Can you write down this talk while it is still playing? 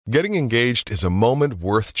Getting engaged is a moment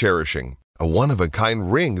worth cherishing. A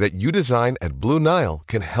one-of-a-kind ring that you design at Blue Nile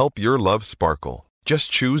can help your love sparkle.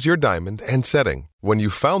 Just choose your diamond and setting. When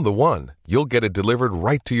you've found the one, you'll get it delivered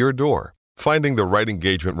right to your door. Finding the right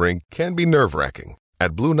engagement ring can be nerve-wracking.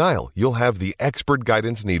 At Blue Nile, you'll have the expert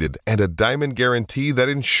guidance needed and a diamond guarantee that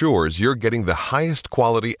ensures you're getting the highest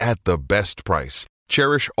quality at the best price.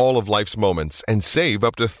 Cherish all of life's moments and save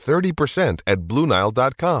up to 30% at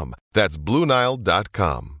BlueNile.com. That's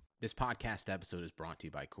BlueNile.com. This podcast episode is brought to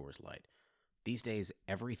you by Coors Light. These days,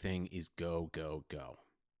 everything is go, go, go.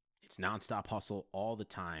 It's nonstop hustle all the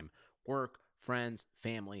time. Work, friends,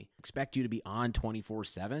 family. Expect you to be on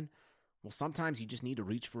 24/7? Well, sometimes you just need to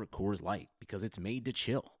reach for a Coors Light because it's made to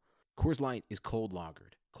chill. Coors Light is cold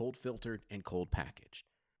lagered, cold filtered, and cold packaged.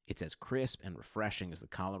 It's as crisp and refreshing as the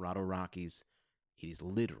Colorado Rockies. It is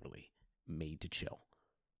literally made to chill.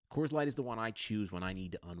 Coors Light is the one I choose when I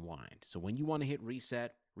need to unwind. So when you want to hit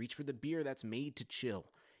reset, reach for the beer that's made to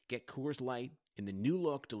chill. Get Coors Light in the new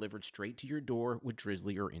look delivered straight to your door with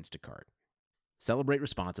Drizzly or Instacart. Celebrate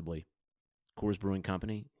responsibly. Coors Brewing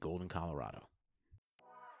Company, Golden, Colorado.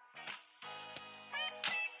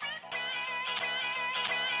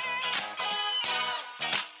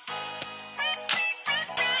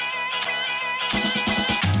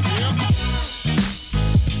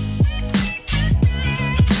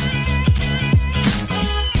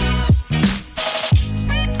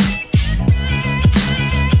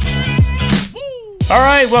 All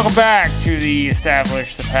right, welcome back to the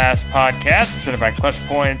Establish the Pass podcast presented by Clutch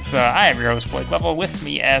Points. I am your host, Blake Level. With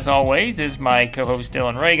me, as always, is my co-host,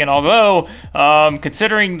 Dylan Reagan. Although,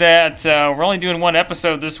 considering that we're only doing one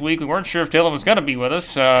episode this week, we weren't sure if Dylan was going to be with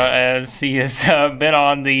us, as he has been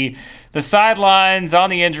on the sidelines on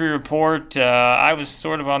the injury report. I was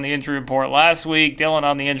sort of on the injury report last week, Dylan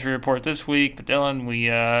on the injury report this week. But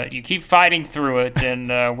Dylan, you keep fighting through it,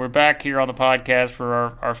 and we're back here on the podcast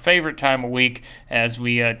for our favorite time of week as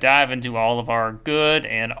we dive into all of our good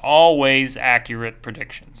and always accurate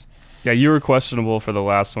predictions. Yeah, you were questionable for the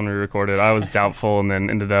last one we recorded. I was doubtful and then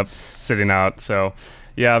ended up sitting out. So,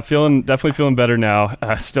 yeah, definitely feeling better now.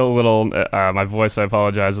 Still a little, my voice, I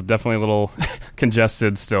apologize, definitely a little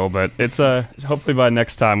congested still, but it's hopefully by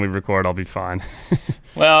next time we record, I'll be fine.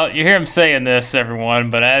 Well, you hear him saying this,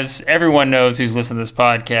 everyone, but as everyone knows who's listening to this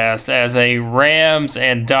podcast, as a Rams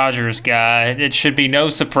and Dodgers guy, it should be no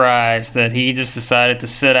surprise that he just decided to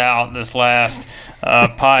sit out this last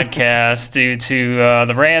podcast due to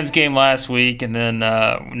the Rams game last week, and then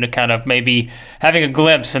kind of maybe having a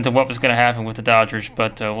glimpse into what was going to happen with the Dodgers,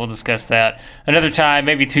 but we'll discuss that another time,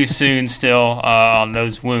 maybe too soon still on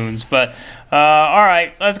those wounds. But all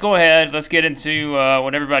right, let's go ahead. Let's get into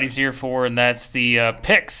what everybody's here for, and that's the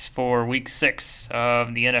picks for Week 6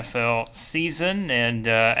 of the NFL season. And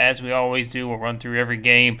as we always do, we'll run through every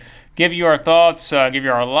game, give you our thoughts, give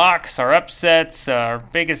you our locks, our upsets, our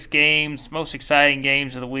biggest games, most exciting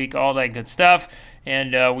games of the week, all that good stuff.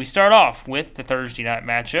 And we start off with the Thursday night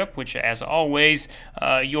matchup, which, as always,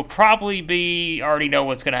 you'll probably already know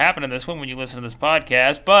what's going to happen in this one when you listen to this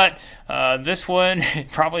podcast. But this one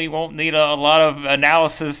probably won't need a lot of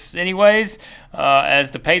analysis anyways,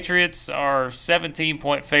 as the Patriots are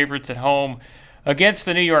 17-point favorites at home against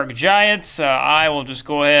the New York Giants. I will just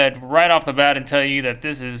go ahead right off the bat and tell you that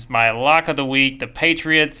this is my lock of the week, the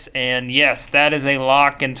Patriots. And yes, that is a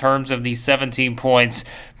lock in terms of the 17 points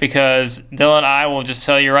because, Dylan, I will just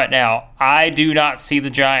tell you right now, I do not see the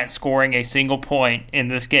Giants scoring a single point in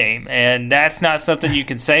this game. And that's not something you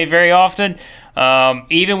can say very often.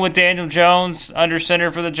 Even with Daniel Jones under center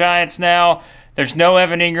for the Giants now, there's no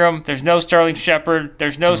Evan Ingram. There's no Sterling Shepard.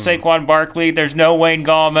 There's no Saquon Barkley. There's no Wayne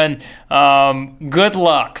Gallman. Good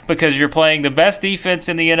luck, because you're playing the best defense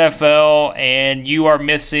in the NFL, and you are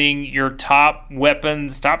missing your top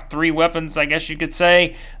weapons, top 3 weapons, I guess you could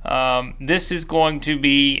say. This is going to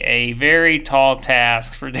be a very tall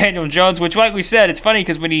task for Daniel Jones, which, like we said, it's funny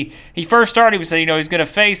because when he first started, we said, he's going to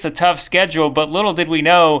face a tough schedule, but little did we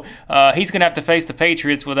know he's going to have to face the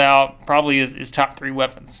Patriots without probably his top 3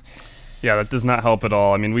 weapons. Yeah, that does not help at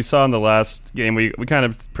all. I mean, we saw in the last game, we kind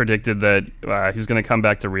of predicted that he was going to come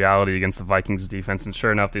back to reality against the Vikings defense, and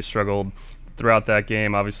sure enough, they struggled throughout that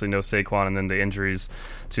game. Obviously, no Saquon, and then the injuries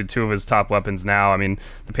to 2 of his top weapons now. I mean,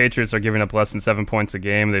 the Patriots are giving up less than 7 points a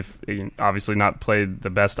game. They've obviously not played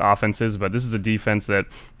the best offenses, but this is a defense that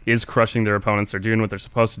is crushing their opponents. They're doing what they're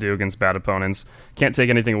supposed to do against bad opponents. Can't take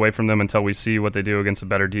anything away from them until we see what they do against a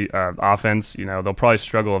better offense. They'll probably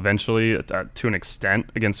struggle eventually to an extent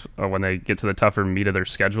against when they get to the tougher meat of their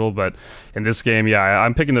schedule. But in this game,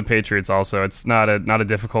 I'm picking the Patriots also. It's not a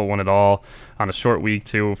difficult one at all on a short week,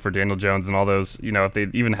 too, for Daniel Jones and all those. If they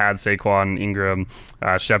even had Saquon, Ingram,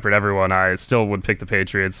 Shepard, everyone, I still would pick the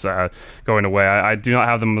Patriots going away. I do not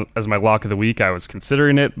have them as my lock of the week. I was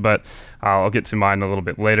considering it, but I'll get to mine a little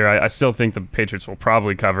bit later. I still think the Patriots will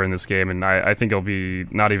probably cover in this game, and I think it'll be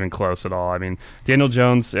not even close at all. I mean, Daniel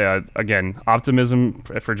Jones, again, optimism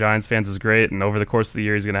for Giants fans is great, and over the course of the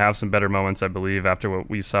year, he's going to have some better moments, I believe, after what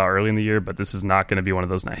we saw early in the year, but this is not going to be one of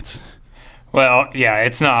those nights. Well, yeah,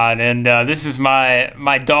 it's not, and this is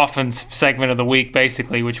my Dolphins segment of the week,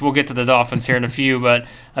 basically, which we'll get to the Dolphins here in a few. But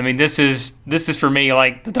I mean, this is for me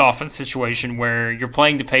like the Dolphins situation where you're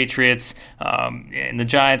playing the Patriots, and the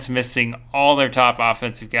Giants missing all their top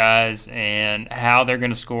offensive guys, and how they're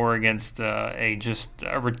going to score against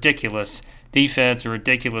a ridiculous defense, a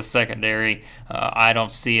ridiculous secondary. I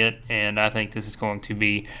don't see it, and I think this is going to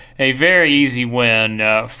be a very easy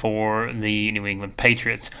win for the New England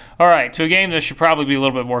Patriots. All right, to a game that should probably be a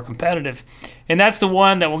little bit more competitive, and that's the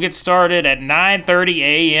one that will get started at 9:30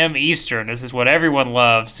 a.m. Eastern. This is what everyone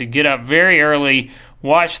loves, to get up very early,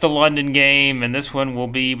 watch the London game, and this one will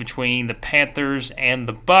be between the Panthers and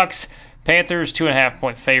the Bucs. Panthers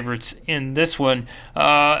 2.5-point favorites in this one.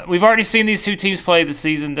 We've already seen these two teams play this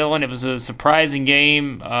season, Dylan. It was a surprising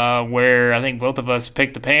game where I think both of us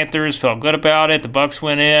picked the Panthers, felt good about it. The Bucs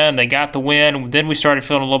went in, they got the win. Then we started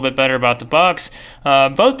feeling a little bit better about the Bucs.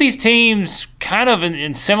 Both these teams kind of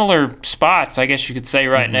in similar spots, I guess you could say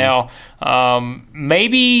right now.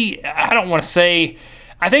 Maybe, I don't want to say,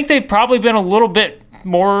 I think they've probably been a little bit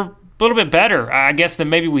better, I guess, than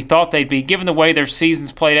maybe we thought they'd be, given the way their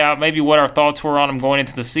seasons played out, maybe what our thoughts were on them going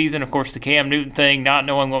into the season. Of course, the Cam Newton thing, not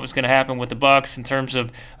knowing what was going to happen with the Bucs in terms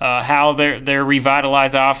of how their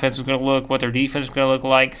revitalized offense was going to look, what their defense was going to look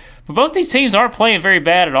like. But both these teams aren't playing very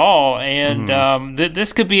bad at all, and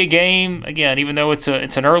this could be a game, again, even though it's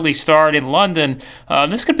an early start in London,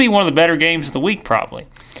 this could be one of the better games of the week probably.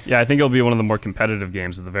 Yeah, I think it'll be one of the more competitive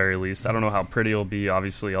games at the very least. I don't know how pretty it'll be,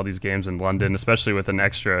 obviously, all these games in London, especially with an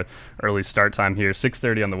extra early start time here,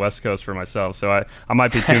 6:30 on the West Coast for myself, so I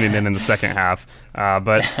might be tuning in the second half.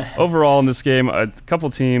 But overall in this game, a couple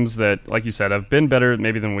teams that, like you said, have been better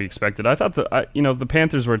maybe than we expected. I thought the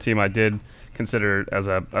Panthers were a team I did consider as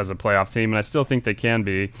a playoff team, and I still think they can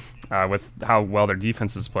be with how well their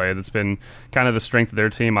defense has played. It's been kind of the strength of their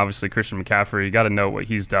team. Obviously, Christian McCaffrey, you got to know what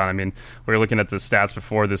he's done. I mean, we were looking at the stats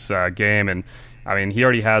before this game, and I mean, he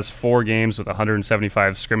already has 4 games with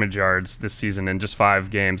 175 scrimmage yards this season in just 5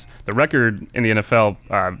 games. The record in the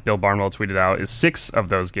NFL, Bill Barnwell tweeted out, is 6 of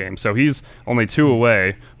those games. So he's only 2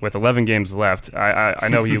 away with 11 games left. I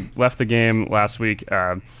know he left the game last week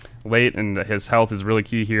late, and his health is really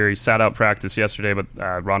key here. He sat out practice yesterday, but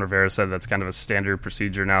Ron Rivera said that's kind of a standard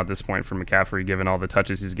procedure now at this point for McCaffrey, given all the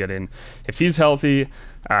touches he's getting. If he's healthy,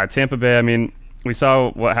 Tampa Bay, I mean, we saw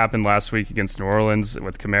what happened last week against New Orleans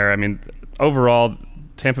with Kamara. I mean, overall,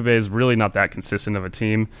 Tampa Bay is really not that consistent of a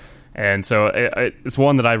team. And so it's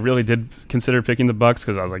one that I really did consider picking the Bucs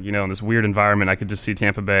because I was like, in this weird environment, I could just see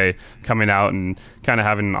Tampa Bay coming out and kind of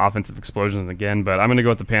having an offensive explosion again. But I'm going to go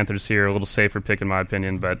with the Panthers here, a little safer pick in my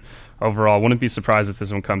opinion. But overall, wouldn't be surprised if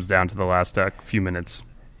this one comes down to the last few minutes.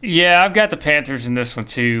 Yeah, I've got the Panthers in this one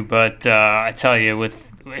too, but I tell you,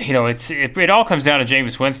 it all comes down to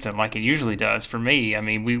Jameis Winston, like it usually does for me. I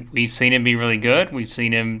mean, we've seen him be really good. We've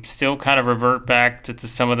seen him still kind of revert back to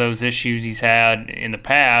some of those issues he's had in the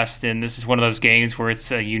past, and this is one of those games where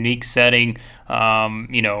it's a unique setting.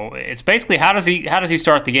 It's basically how does he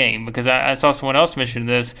start the game? Because I saw someone else mention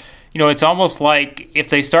this. It's almost like if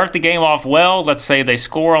they start the game off well, let's say they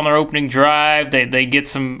score on their opening drive, they get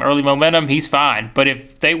some early momentum, he's fine. But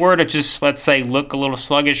if they were to just, let's say, look a little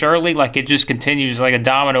sluggish early, like it just continues like a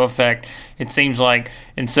domino effect, it seems like.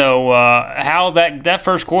 And so how that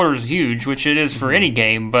first quarter is huge, which it is for any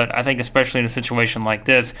game, but I think especially in a situation like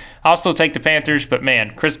this. I'll still take the Panthers, but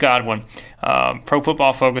man, Chris Godwin, Pro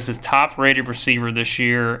Football Focus's top-rated receiver this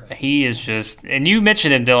year. He is just, and you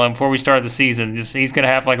mentioned him, Dylan, before we started the season. He's going to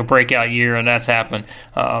have like a breakout year, and that's happened.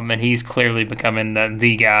 And he's clearly becoming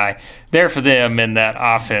the guy there for them in that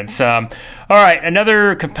offense. All right,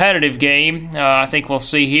 another competitive game I think we'll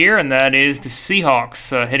see here, and that is the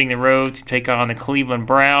Seahawks hitting the road to take on the Cleveland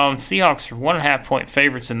Browns. Seahawks are 1.5-point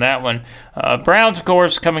favorites in that one. Browns, of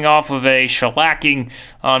course, coming off of a shellacking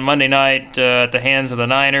on Monday night at the hands of the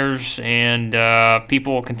Niners, and and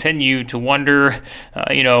people will continue to wonder,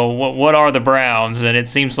 what are the Browns? And it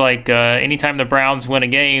seems like anytime the Browns win a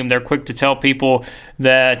game, they're quick to tell people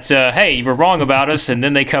that, hey, you were wrong about us, and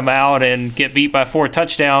then they come out and get beat by 4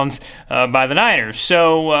 touchdowns by the Niners.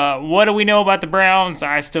 So what do we know about the Browns?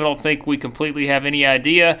 I still don't think we completely have any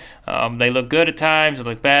idea. They look good at times, they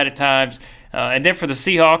look bad at times. And then for the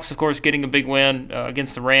Seahawks, of course, getting a big win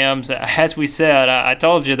against the Rams. As we said, I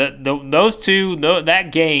told you that those two,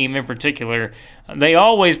 that game in particular, they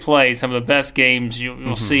always play some of the best games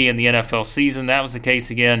you'll see in the NFL season. That was the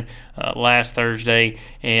case again last Thursday.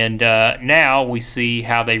 And now we see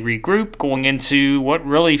how they regroup going into what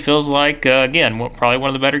really feels like, probably one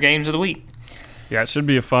of the better games of the week. Yeah, it should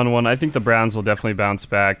be a fun one. I think the Browns will definitely bounce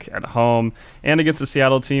back at home and against the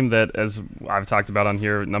Seattle team that, as I've talked about on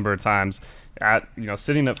here a number of times,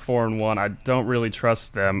 sitting at 4-1, I don't really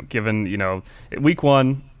trust them given, week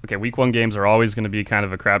one games are always going to be kind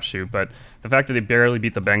of a crapshoot, but the fact that they barely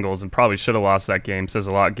beat the Bengals and probably should have lost that game says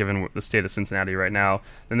a lot given the state of Cincinnati right now.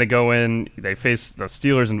 Then they go in, they face the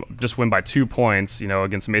Steelers and just win by 2 points,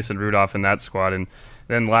 against Mason Rudolph and that squad. And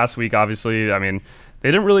then last week, obviously, they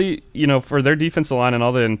didn't really, for their defensive line and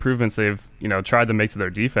all the improvements they've, tried to make to their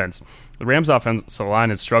defense. The Rams' offensive line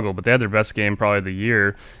has struggled, but they had their best game probably of the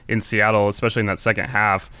year in Seattle, especially in that second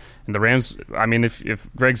half. And the Rams, if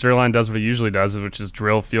Greg Zuerlein does what he usually does, which is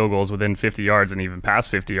drill field goals within 50 yards and even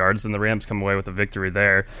past 50 yards, then the Rams come away with a victory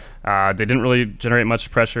there. They didn't really generate much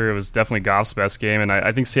pressure. It was definitely Goff's best game. And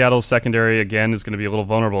I think Seattle's secondary, again, is going to be a little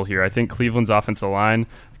vulnerable here. I think Cleveland's offensive line,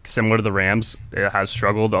 similar to the Rams, it has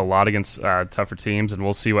struggled a lot against tougher teams, and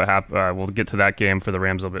we'll see what happens. We'll get to that game for the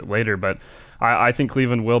Rams a little bit later, but I think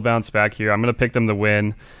Cleveland will bounce back here. I'm going to pick them to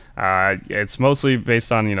win. It's mostly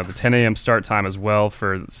based on the 10 a.m. start time as well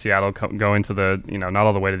for Seattle going to the not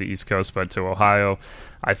all the way to the East Coast, but to Ohio.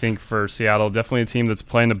 I think for Seattle, definitely a team that's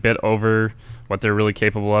playing a bit over what they're really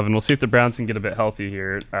capable of, and we'll see if the Browns can get a bit healthy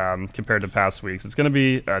here compared to past weeks. It's going to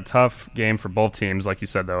be a tough game for both teams, like you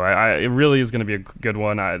said, though. It really is going to be a good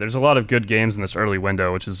one. There's a lot of good games in this early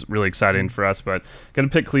window, which is really exciting for us, but going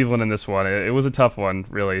to pick Cleveland in this one. It was a tough one,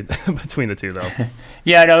 really, between the two, though.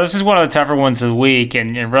 Yeah, no, this is one of the tougher ones of the week,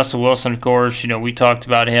 and Russell Wilson, of course, we talked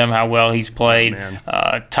about him, how well he's played.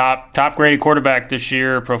 Top graded quarterback this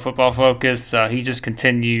year, Pro Football Focus. He just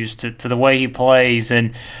continues to the way he plays,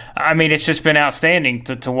 and it's just been outstanding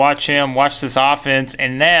to watch him, watch this offense.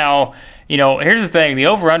 And now, here's the thing. The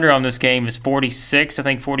over-under on this game is 46, I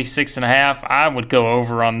think 46.5. I would go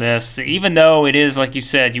over on this, even though it is, like you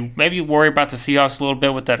said, you maybe worry about the Seahawks a little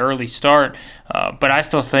bit with that early start. But I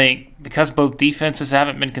still think, because both defenses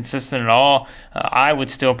haven't been consistent at all, I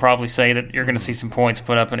would still probably say that you're going to see some points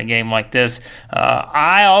put up in a game like this.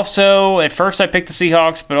 I also, at first I picked the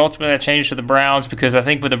Seahawks, but ultimately I changed to the Browns, because I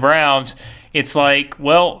think with the Browns, it's like,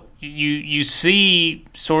 well, you see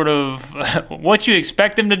sort of what you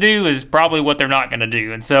expect them to do is probably what they're not going to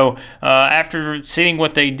do. And so after seeing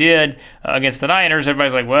what they did against the Niners,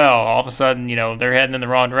 everybody's like, well, all of a sudden, they're heading in the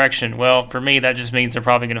wrong direction. Well, for me, that just means they're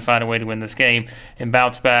probably going to find a way to win this game and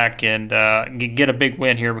bounce back and get a big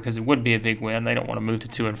win here, because it would be a big win. They don't want to move to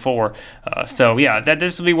 2-4. So, yeah,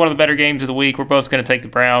 this will be one of the better games of the week. We're both going to take the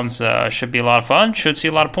Browns. Should be a lot of fun. Should see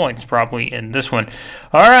a lot of points probably in this one.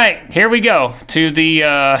 All right, here we go to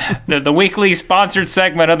the weekly sponsored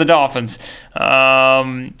segment of the Dolphins.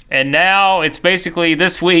 And now it's basically,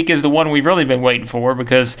 this week is the one we've really been waiting for,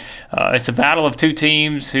 because it's a battle of two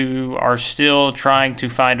teams who are still trying to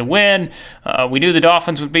find a win. We knew the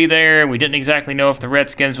Dolphins would be there. We didn't exactly know if the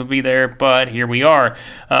Redskins would be there, but here we are.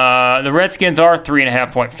 The Redskins are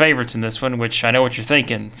 3.5-point favorites in this one, which I know what you're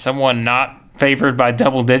thinking. Someone not favored by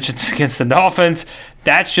double digits against the Dolphins.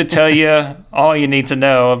 That should tell you all you need to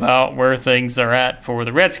know about where things are at for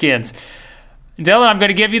the Redskins. Dylan, I'm going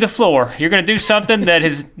to give you the floor. You're going to do something that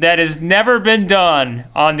has never been done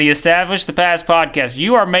on the Establish the Pass podcast.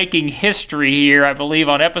 You are making history here, I believe,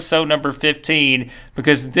 on episode number 15,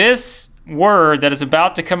 because this word that is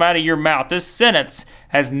about to come out of your mouth, this sentence,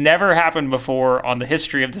 has never happened before on the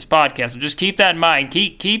history of this podcast. So just keep that in mind.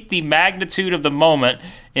 Keep the magnitude of the moment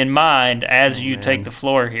in mind as you take the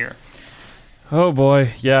floor here. Oh,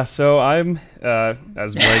 boy. Yeah, so I'm,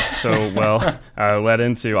 as Blake so well led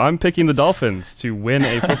into, I'm picking the Dolphins to win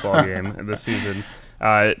a football game this season.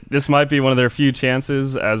 This might be one of their few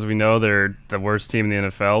chances. As we know, they're the worst team in the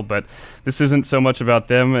NFL, but this isn't so much about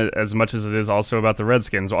them as much as it is also about the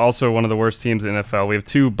Redskins, also one of the worst teams in the NFL. We have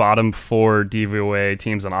two bottom 4 DVOA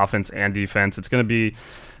teams on offense and defense. It's going to be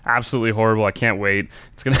absolutely horrible. I can't wait.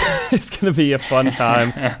 It's gonna be a fun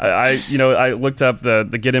time. I looked up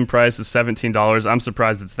the get-in price is $17. I'm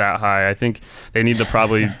surprised it's that high. I think they need to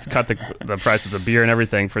probably cut the prices of beer and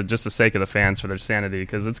everything for just the sake of the fans, for their sanity,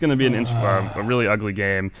 because it's going to be a really ugly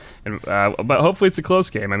game. And but hopefully it's a close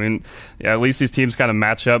game. I mean, yeah, at least these teams kind of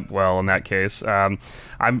match up well in that case.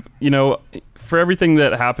 For everything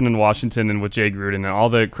that happened in Washington and with Jay Gruden and all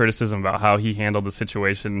the criticism about how he handled the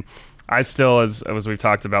situation, I still, as we've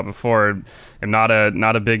talked about before, am not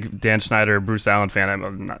a big Dan Snyder or Bruce Allen fan.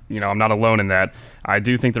 I'm not alone in that. I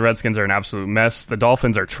do think the Redskins are an absolute mess. The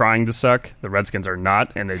Dolphins are trying to suck. The Redskins are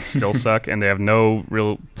not, and they still suck, and they have no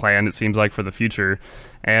real plan, it seems like, for the future.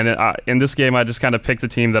 And in this game, I just kind of picked the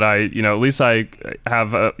team that at least I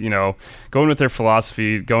have, going with their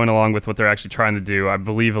philosophy, going along with what they're actually trying to do. I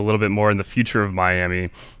believe a little bit more in the future of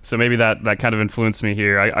Miami. So maybe that kind of influenced me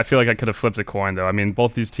here. I feel like I could have flipped a coin, though. I mean,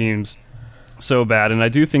 both these teams so bad, and I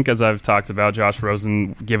do think, as I've talked about, Josh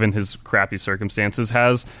Rosen, given his crappy circumstances,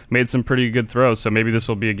 has made some pretty good throws. So maybe this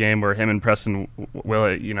will be a game where him and Preston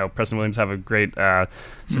Williams have a great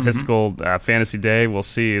statistical fantasy day. We'll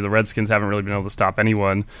see. The Redskins haven't really been able to stop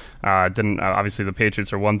anyone. Obviously the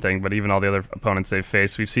Patriots are one thing, but even all the other opponents they've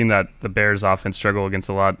faced, we've seen that the Bears offense struggle against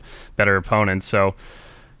a lot better opponents. So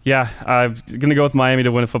yeah, I'm going to go with Miami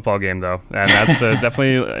to win a football game, though. And that's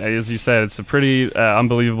definitely, as you said, it's a pretty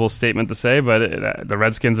unbelievable statement to say, but the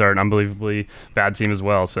Redskins are an unbelievably bad team as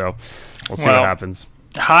well. So we'll see what happens.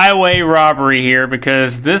 Highway robbery here,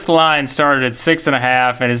 because this line started at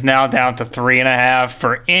 6.5 and is now down to 3.5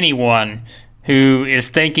 for anyone who is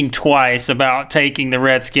thinking twice about taking the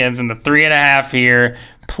Redskins in the 3.5 here.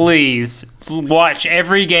 Please watch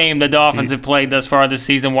every game the Dolphins have played thus far this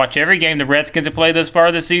season. Watch every game the Redskins have played thus far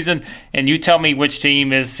this season, and you tell me which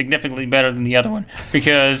team is significantly better than the other one.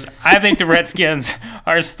 Because I think the Redskins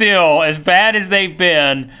are still, as bad as they've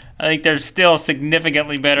been, I think they're still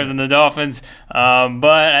significantly better than the Dolphins.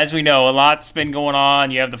 But as we know, a lot's been going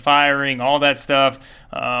on. You have the firing, all that stuff.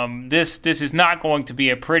 This is not going to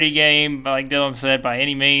be a pretty game, like Dylan said, by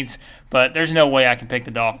any means. But there's no way I can pick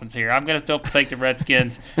the Dolphins here. I'm going to still take the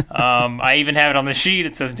Redskins. I even have it on the sheet.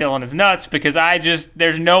 It says Dylan is nuts, because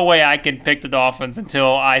there's no way I can pick the Dolphins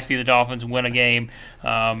until I see the Dolphins win a game.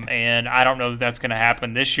 And I don't know if that's going to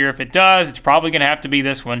happen this year. If it does, it's probably going to have to be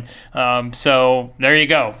this one. So there you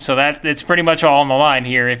go. So it's pretty much all on the line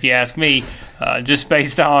here, if you ask me, just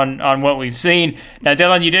based on what we've seen. Now,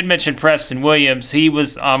 Dylan, you did mention Preston Williams. He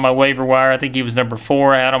was on my waiver wire. I think he was number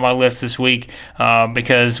 4 out on my list this week,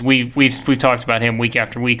 because we've talked about him week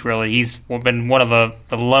after week, really. He's been one of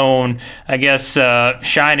the lone, I guess,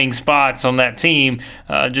 shining spots on that team,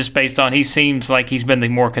 just based on he seems like he's been the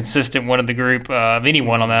more consistent one of the group of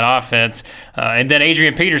anyone on that offense. And then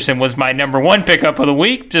Adrian Peterson was my number 1 pickup of the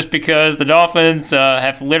week, just because the Dolphins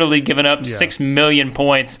have literally given up 6 million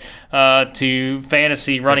points to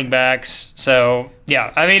fantasy running backs. So,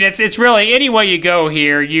 yeah, I mean, it's really, any way you go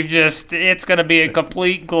here, it's going to be a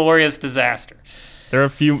complete glorious disaster. There are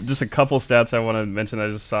just a couple stats I want to mention. I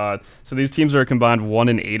just saw it. So these teams are combined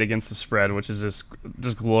 1-8 against the spread, which is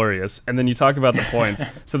just glorious. And then you talk about the points.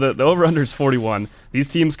 So the over/under is 41. These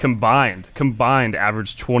teams combined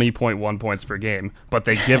average 20.1 points per game, but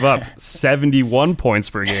they give up 71 points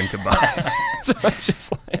per game combined. So it's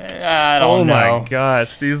just like, I don't know. Oh my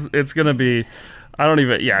gosh, it's gonna be. I don't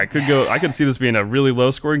even. Yeah, it could go. I could see this being a really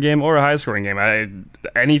low-scoring game or a high-scoring game.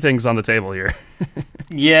 Anything's on the table here.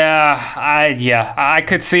 I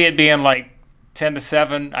could see it being like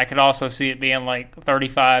 10-7. I could also see it being like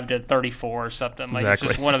 35-34 or something. Like, exactly.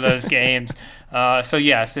 It's just one of those games. So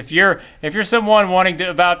yes, if you're someone wanting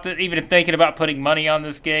to even thinking about putting money on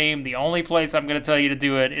this game, the only place I'm going to tell you to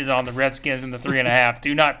do it is on the Redskins in the 3.5.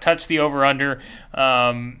 Do not touch the over/under.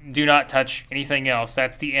 Do not touch anything else.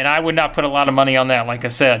 And I would not put a lot of money on that. Like I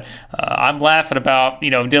said, I'm laughing about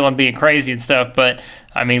Dylan being crazy and stuff, but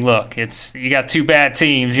I mean, look, you got 2 bad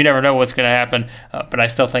teams. You never know what's going to happen. But I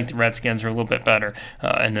still think the Redskins are a little bit better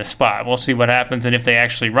in this spot. We'll see what happens, and if they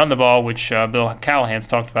actually run the ball, which Bill Callahan's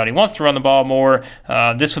talked about, he wants to run the ball more.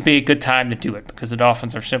 This would be a good time to do it, because the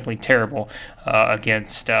Dolphins are simply terrible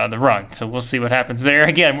against the run. So we'll see what happens there.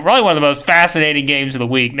 Again, probably one of the most fascinating games of the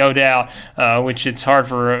week, no doubt. Which it's hard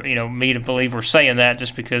for me to believe we're saying that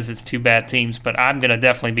just because it's 2 bad teams. But I'm going to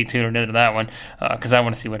definitely be tuning into that one because I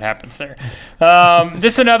want to see what happens there.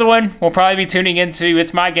 This is another one we'll probably be tuning into.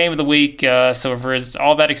 It's my game of the week. So for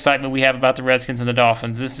all that excitement we have about the Redskins and the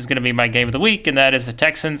Dolphins, this is going to be my game of the week, and that is the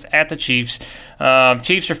Texans at the Chiefs.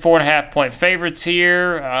 Chiefs are 4.5-point favorites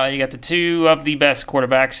here. You got the 2 of the best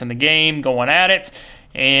quarterbacks in the game going at it.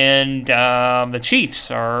 And the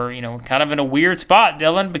Chiefs are, kind of in a weird spot,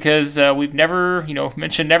 Dylan, because we've never,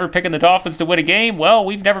 mentioned never picking the Dolphins to win a game. Well,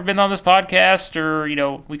 we've never been on this podcast, or,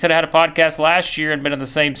 we could have had a podcast last year and been in the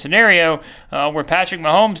same scenario where Patrick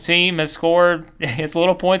Mahomes' team has scored as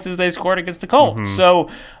little points as they scored against the Colts. Mm-hmm. So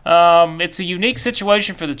it's a unique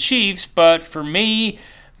situation for the Chiefs, but for me,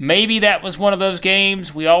 maybe that was one of those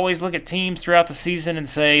games. We always look at teams throughout the season and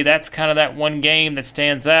say that's kind of that one game that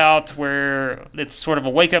stands out where it's sort of a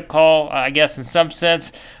wake-up call, I guess, in some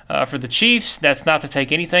sense. For the Chiefs, that's not to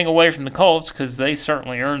take anything away from the Colts because they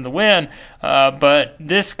certainly earned the win. But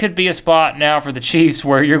this could be a spot now for the Chiefs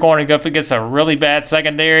where you're going to go up against a really bad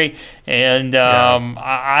secondary. And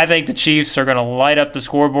I think the Chiefs are going to light up the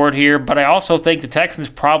scoreboard here. But I also think the Texans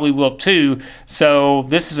probably will too. So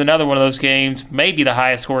this is another one of those games, maybe the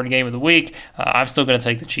highest scoring game of the week. I'm still going to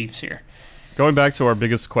take the Chiefs here. Going back to our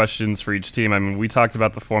biggest questions for each team, I mean, we talked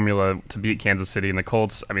about the formula to beat Kansas City, and the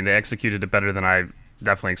Colts, I mean, they executed it better than I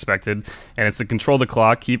definitely expected, and it's to control the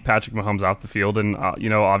clock, keep Patrick Mahomes off the field, and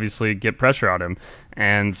obviously get pressure on him.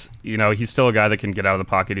 And he's still a guy that can get out of the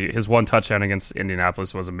pocket. His one touchdown against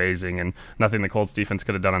Indianapolis was amazing, and nothing the Colts defense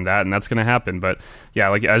could have done on that, and that's going to happen. But yeah,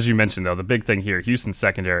 like as you mentioned though, the big thing here, Houston's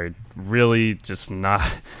secondary really just not.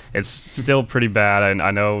 It's still pretty bad. And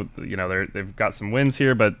I know they've got some wins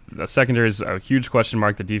here, but the secondary is a huge question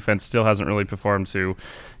mark. The defense still hasn't really performed to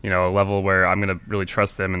a level where I'm going to really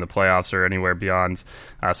trust them in the playoffs or anywhere beyond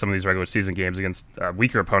some of these regular season games against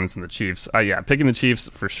weaker opponents in the Chiefs. Picking the Chiefs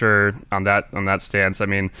for sure on that stance. I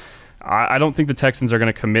mean, I don't think the Texans are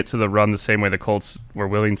going to commit to the run the same way the Colts were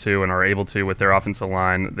willing to and are able to with their offensive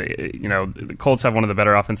line. The Colts have one of the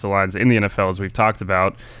better offensive lines in the NFL, as we've talked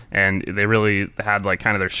about, and they really had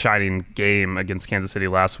kind of their shining game against Kansas City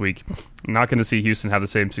last week. I'm not going to see Houston have the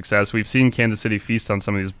same success. We've seen Kansas City feast on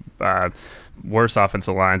some of these worse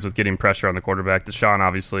offensive lines with getting pressure on the quarterback. Deshaun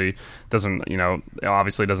obviously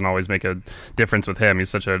doesn't always make a difference with him.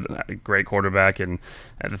 He's such a great quarterback, and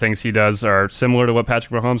the things he does are similar to what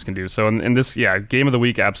Patrick Mahomes can do. So in this, game of the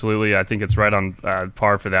week, absolutely. I think it's right on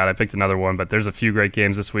par for that. I picked another one, but there's a few great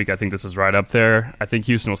games this week. I think this is right up there. I think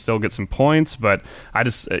Houston will still get some points, but I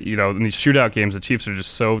just, in these shootout games, the Chiefs are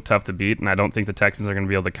just so tough to beat, and I don't think the Texans are going to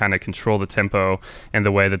be able to kind of control the tempo and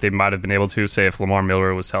the way that they might have been able to, say, if Lamar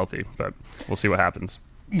Miller was healthy. But we'll see what happens.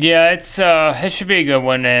 Yeah, it should be a good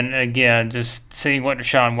one. And again, just seeing what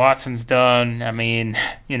Deshaun Watson's done. I mean,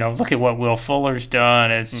 look at what Will Fuller's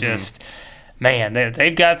done. It's just, man,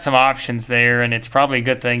 they've got some options there, and it's probably a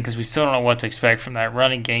good thing because we still don't know what to expect from that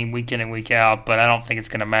running game week in and week out, but I don't think it's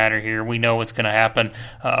going to matter here. We know what's going to happen.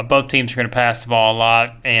 Both teams are going to pass the ball a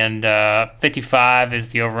lot, and 55 is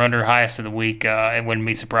the over-under highest of the week. It wouldn't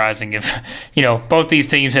be surprising if, both these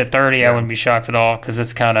teams hit 30. Yeah. I wouldn't be shocked at all because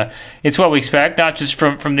it's what we expect, not just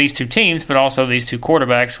from these two teams, but also these two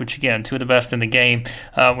quarterbacks, which, again, two of the best in the game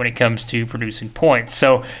when it comes to producing points.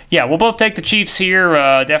 So, yeah, we'll both take the Chiefs here.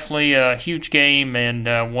 Definitely a huge game,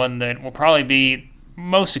 and one that will probably be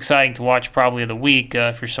most exciting to watch probably of the week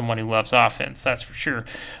if you're someone who loves offense, that's for sure.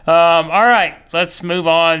 All right, let's move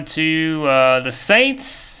on to the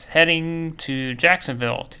Saints heading to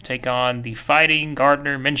Jacksonville to take on the Fighting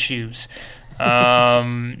Gardner Minshews.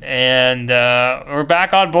 And we're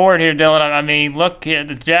back on board here, Dylan. I mean, look, the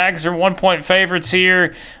Jags are 1-point favorites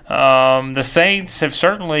here. The Saints have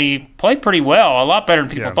certainly played pretty well, a lot better than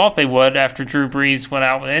people thought they would after Drew Brees went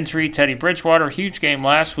out with injury. Teddy Bridgewater, huge game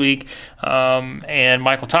last week. And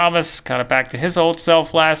Michael Thomas kind of back to his old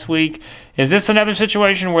self last week. Is this another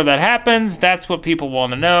situation where that happens? That's what people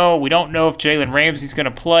want to know. We don't know if Jalen Ramsey's going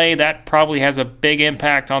to play. That probably has a big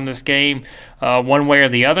impact on this game, one way or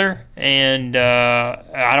the other. And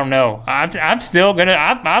I don't know. I'm still gonna.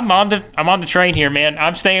 I'm on the train here, man.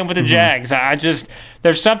 I'm staying with the Jags.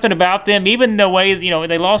 There's something about them, even the way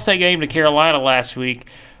they lost that game to Carolina last week.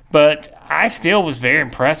 But I still was very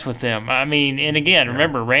impressed with them. I mean, and again,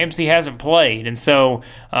 remember, Ramsey hasn't played. And so,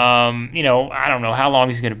 I don't know how long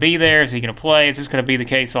he's going to be there. Is he going to play? Is this going to be the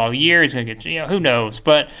case all year? He's going to get, who knows?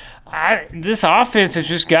 But this offense has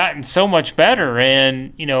just gotten so much better.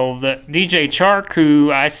 And, the DJ Chark,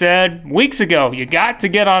 who I said weeks ago, you got to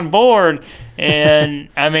get on board. And,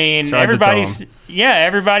 I mean,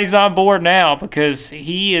 everybody's on board now because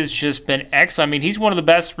he has just been excellent. I mean, he's one of the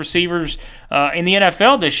best receivers in the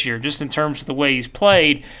NFL this year, just in terms of the way he's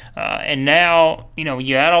played. And now,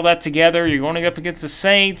 you add all that together, you're going up against the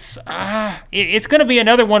Saints. It's going to be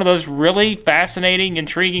another one of those really fascinating,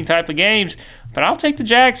 intriguing type of games. But I'll take the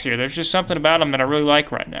Jags here. There's just something about them that I really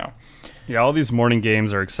like right now. Yeah, all these morning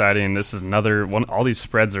games are exciting. This is another one. All these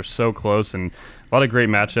spreads are so close, and a lot of great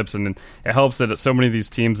matchups, and it helps that so many of these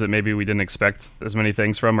teams that maybe we didn't expect as many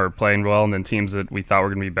things from are playing well, and then teams that we thought were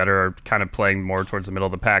going to be better are kind of playing more towards the middle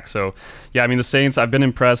of the pack. So, yeah, I mean, the Saints, I've been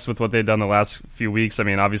impressed with what they've done the last few weeks. I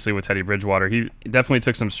mean, obviously with Teddy Bridgewater, he definitely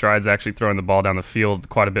took some strides actually throwing the ball down the field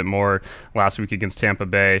quite a bit more last week against Tampa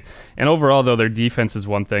Bay. And overall, though, their defense is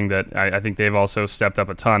one thing that I think they've also stepped up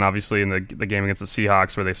a ton, obviously in the game against the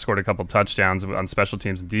Seahawks where they scored a couple touchdowns on special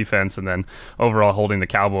teams and defense, and then overall holding the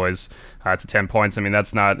Cowboys to 10 points. I mean,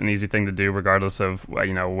 that's not an easy thing to do regardless of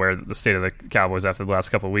where the state of the Cowboys after the last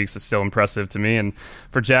couple of weeks. It's still impressive to me. And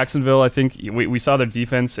for Jacksonville, I think we saw their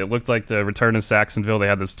defense. It looked like the return of Jacksonville. They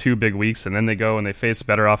had those 2 big weeks, and then they go and they face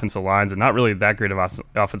better offensive lines, and not really that great of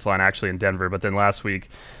offensive line actually in Denver. But then last week,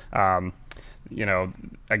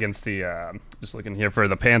 against the just looking here for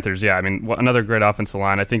the Panthers, yeah, I mean, another great offensive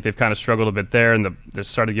line. I think they've kind of struggled a bit there, and they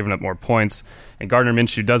started giving up more points. And Gardner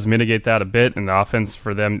Minshew does mitigate that a bit, and the offense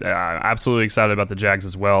for them, absolutely excited about the Jags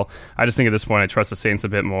as well. I just think at this point I trust the Saints a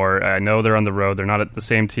bit more. I know they're on the road. They're not at the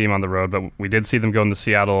same team on the road, but we did see them go into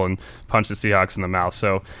Seattle and punch the Seahawks in the mouth.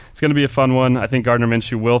 So it's going to be a fun one. I think Gardner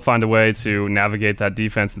Minshew will find a way to navigate that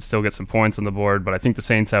defense and still get some points on the board, but I think the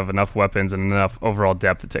Saints have enough weapons and enough overall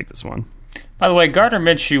depth to take this one. By the way, Gardner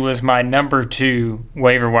Minshew was my number 2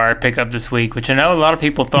 waiver wire pickup this week, which I know a lot of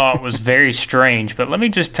people thought was very strange, but let me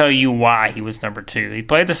just tell you why he was number 2. He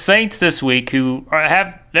played the Saints this week,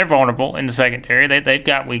 they're vulnerable in the secondary. They've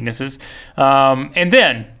got weaknesses. And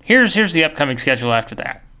then, here's the upcoming schedule after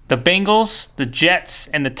that. The Bengals, the Jets,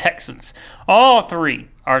 and the Texans. All 3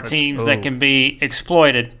 are teams that can be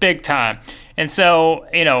exploited big time. And so,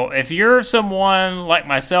 if you're someone like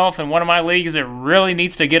myself in one of my leagues that really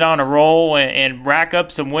needs to get on a roll and rack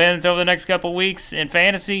up some wins over the next couple of weeks in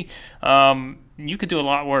fantasy, you could do a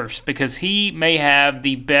lot worse because he may have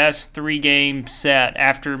the best 3-game set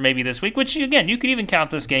after maybe this week, which, again, you could even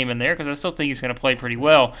count this game in there because I still think he's going to play pretty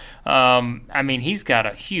well. I mean, he's got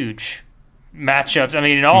a huge matchups,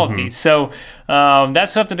 in all of these. So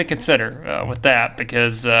that's something to consider with that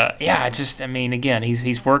because, again,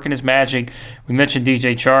 he's working his magic. We mentioned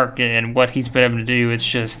DJ Chark and what he's been able to do. It's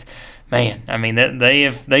just, man,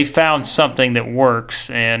 they found something that works.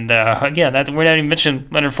 And, again, we're not even mentioning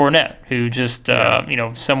Leonard Fournette, who just,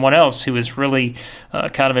 someone else who has really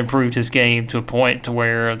kind of improved his game to a point to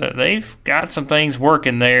where they've got some things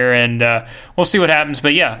working there. And we'll see what happens.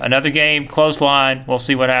 But, yeah, another game, close line. We'll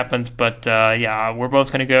see what happens. But, we're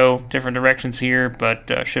both going to go different directions here,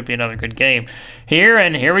 but should be another good game here.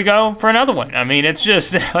 And here we go for another one. It's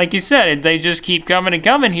just, like you said, they just keep coming and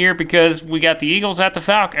coming here because we got the Eagles at the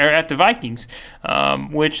Vikings,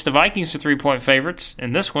 which the Vikings are 3-point favorites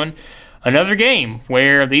in this one. Another game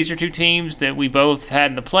where these are 2 teams that we both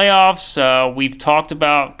had in the playoffs. We've talked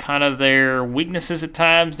about kind of their weaknesses at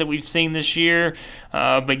times that we've seen this year,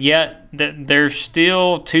 but yet there's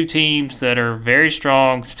still 2 teams that are very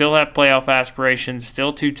strong, still have playoff aspirations,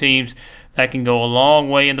 still 2 teams that can go a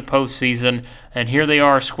long way in the postseason, and here they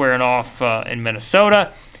are squaring off in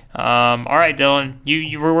Minnesota. All right, Dylan,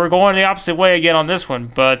 we're going the opposite way again on this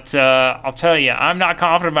one, but I'll tell you, I'm not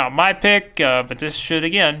confident about my pick, but this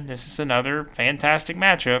is another fantastic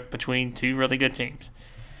matchup between 2 really good teams.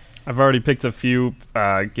 I've already picked a few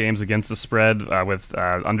games against the spread with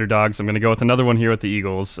underdogs. I'm going to go with another one here with the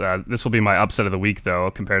Eagles. This will be my upset of the week,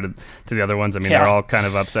 though, compared to the other ones. They're all kind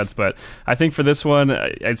of upsets, but I think for this one,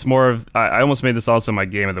 it's more of I almost made this also my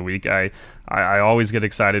game of the week. I always get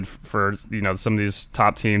excited for some of these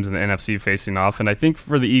top teams in the NFC facing off, and I think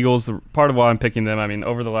for the Eagles, part of why I'm picking them,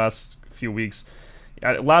 over the last few weeks,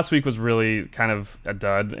 last week was really kind of a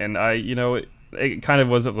dud, and it kind of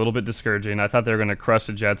was a little bit discouraging. I thought they were going to crush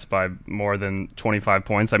the Jets by more than 25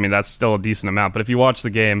 points. That's still a decent amount. But if you watch the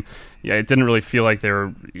game, it didn't really feel like they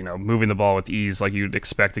were, moving the ball with ease like you'd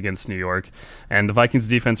expect against New York. And the Vikings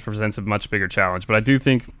defense presents a much bigger challenge. But I do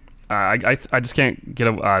think I just can't get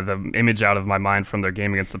the image out of my mind from their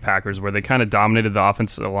game against the Packers where they kind of dominated the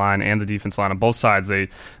offensive line and the defense line on both sides. They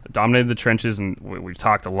dominated the trenches, and we've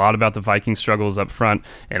talked a lot about the Vikings struggles up front,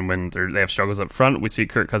 and when they have struggles up front, we see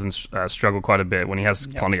Kirk Cousins struggle quite a bit. When he has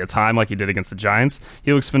plenty of time like he did against the Giants,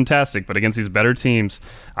 he looks fantastic, but against these better teams,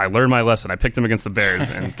 I learned my lesson. I picked him against the Bears,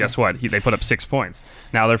 and guess what? They put up 6 points.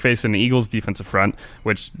 Now they're facing the Eagles' defensive front,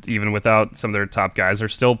 which even without some of their top guys are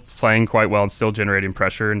still playing quite well and still generating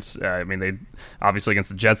pressure, and I mean, they obviously against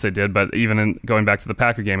the Jets they did, but even going back to the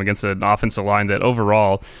Packer game against an offensive line that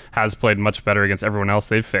overall has played much better against everyone else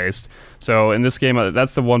they've faced. So in this game,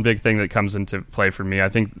 that's the one big thing that comes into play for me. I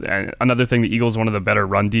think another thing, the Eagles, one of the better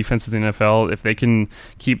run defenses in the NFL. If they can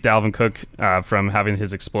keep Dalvin Cook from having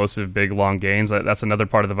his explosive, big, long gains, that's another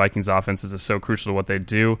part of the Vikings offense is so crucial to what they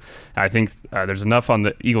do. I think there's enough on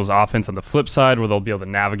the Eagles offense on the flip side where they'll be able to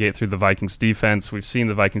navigate through the Vikings defense. We've seen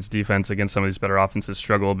the Vikings defense against some of these better offenses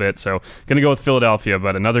struggle a bit. So going to go with Philadelphia,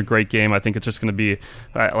 but another great game. I think it's just going to be,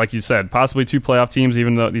 like you said, possibly 2 playoff teams,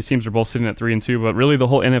 even though these teams are both sitting at 3-2, but really the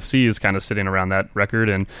whole NFC is kind of sitting around that record,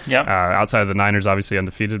 and outside of the Niners, obviously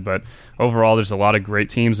undefeated, but overall there's a lot of great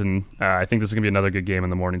teams, and I think this is going to be another good game in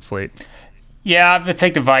the morning slate. Yeah, I'm going to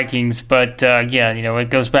take the Vikings, but again, it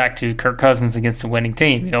goes back to Kirk Cousins against a winning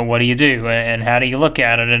team. What do you do, and how do you look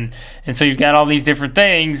at it? And so you've got all these different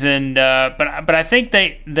things, and but I think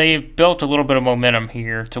they've built a little bit of momentum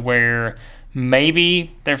here to where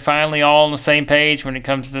maybe they're finally all on the same page when it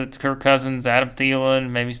comes to Kirk Cousins, Adam Thielen,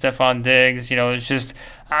 maybe Stephon Diggs. It's just,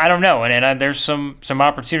 I don't know. And there's some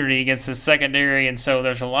opportunity against the secondary, and so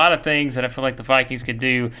there's a lot of things that I feel like the Vikings could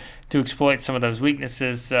do to exploit some of those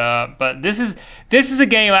weaknesses. But this is a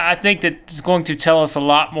game I think that is going to tell us a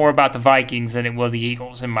lot more about the Vikings than it will the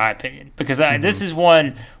Eagles, in my opinion. Because this is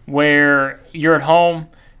one where you're at home,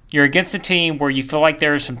 you're against a team where you feel like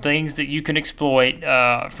there are some things that you can exploit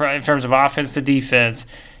in terms of offense to defense,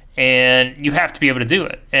 and you have to be able to do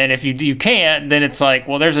it. And if you can't, then it's like,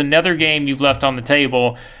 well, there's another game you've left on the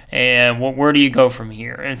table, and where do you go from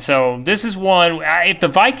here? And so this is one, if the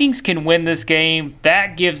Vikings can win this game,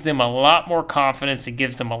 that gives them a lot more confidence. It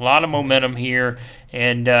gives them a lot of momentum here,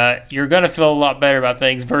 and you're going to feel a lot better about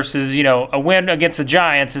things versus, a win against the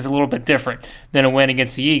Giants is a little bit different than a win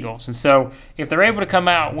against the Eagles. And so if they're able to come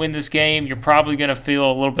out and win this game, you're probably going to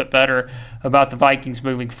feel a little bit better about the Vikings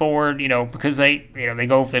moving forward, because they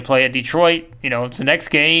play at Detroit, it's the next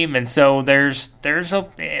game. And so they've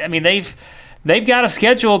got a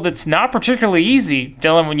schedule that's not particularly easy,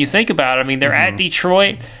 Dylan, when you think about it. They're at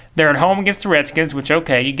Detroit. They're at home against the Redskins, which,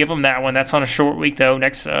 okay, you give them that one. That's on a short week, though,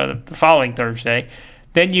 the following Thursday.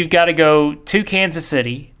 Then you've got to go to Kansas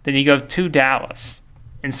City. Then you go to Dallas.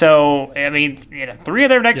 And so, 3 of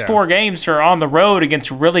their next 4 games are on the road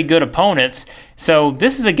against really good opponents. So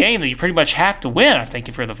this is a game that you pretty much have to win, I think,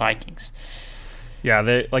 if you're the Vikings. Yeah,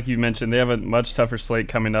 they, like you mentioned, they have a much tougher slate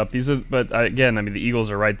coming up. But again, the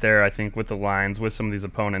Eagles are right there, I think, with the Lions, with some of these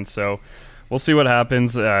opponents. So we'll see what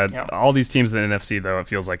happens. All these teams in the NFC, though, it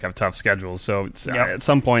feels like have tough schedules. So at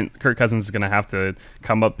some point, Kirk Cousins is going to have to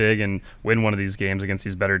come up big and win one of these games against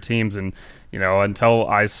these better teams. And until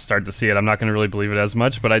I start to see it, I'm not going to really believe it as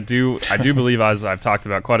much. But I do believe, as I've talked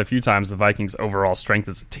about quite a few times, the Vikings' overall strength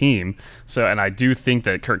as a team. So, and I do think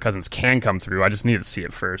that Kirk Cousins can come through. I just need to see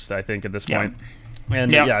it first, I think, at this point. And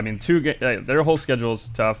their whole schedule is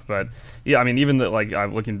tough, but even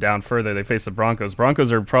I'm looking down further, they face the Broncos.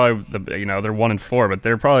 Broncos are probably they're 1-4, but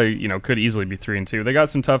they're probably could easily be 3-2. They got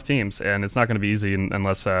some tough teams, and it's not going to be easy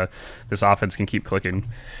unless this offense can keep clicking.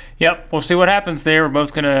 Yep, we'll see what happens there. We're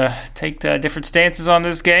both going to take different stances on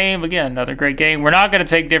this game. Again, another great game. We're not going to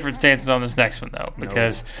take different stances on this next one though,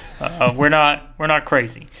 because we're not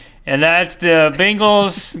crazy. And that's the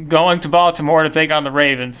Bengals going to Baltimore to take on the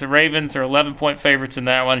Ravens. The Ravens are 11-point favorites in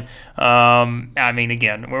that one.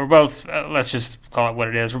 Again, we're both, let's just call it what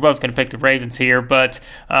it is. We're both going to pick the Ravens here. But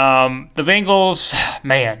the Bengals,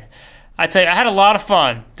 man, I tell you, I had a lot of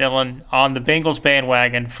fun, Dylan, on the Bengals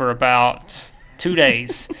bandwagon for about 2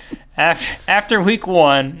 days. After week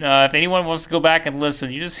 1, if anyone wants to go back and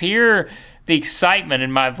listen, you just hear the excitement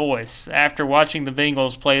in my voice after watching the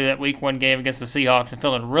Bengals play that week 1 game against the Seahawks and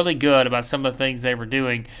feeling really good about some of the things they were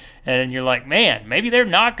doing. And you're like, man, maybe they're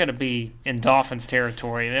not going to be in Dolphins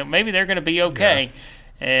territory. Maybe they're going to be okay. Yeah.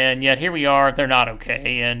 And yet here we are, they're not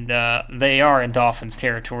okay, and they are in Dolphins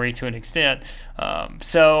territory to an extent.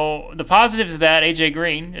 So the positive is that A.J.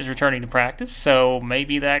 Green is returning to practice, so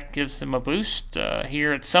maybe that gives them a boost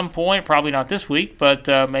here at some point. Probably not this week, but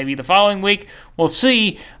maybe the following week. We'll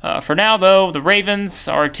see. For now, though, the Ravens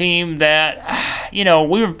are a team that,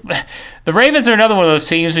 the Ravens are another one of those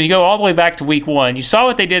teams when you go all the way back to week 1. You saw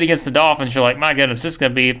what they did against the Dolphins. You're like, my goodness, this is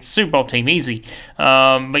going to be a Super Bowl team easy.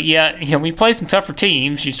 But yet, when you play some tougher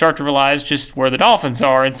teams, you start to realize just where the Dolphins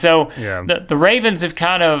are. And so the Ravens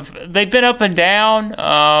have they've been up and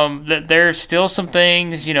down. There's still some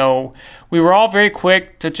things, we were all very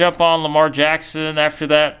quick to jump on Lamar Jackson after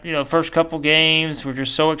that, first couple games. We're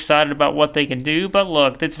just so excited about what they can do. But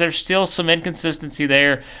look, there's still some inconsistency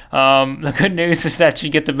there. The good news is that you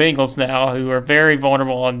get the Bengals now, who are very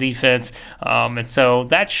vulnerable on defense. And so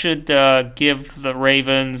that should give the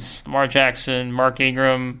Ravens, Lamar Jackson, Mark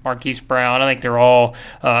Ingram, Marquise Brown, I think they're all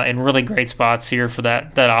in really great spots here for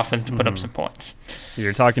that offense to put up some points.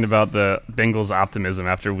 You're talking about the Bengals' optimism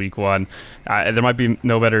after Week 1. There might be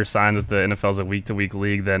no better sign that the NFL is a week-to-week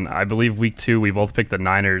league than I believe Week 2 we both picked the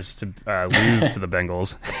Niners to lose to the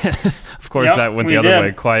Bengals. Of course, that went the other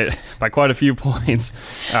way by quite a few points.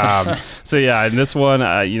 So yeah, in this one,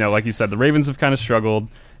 like you said, the Ravens have kind of struggled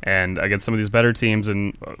and against some of these better teams,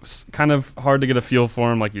 and it's kind of hard to get a feel for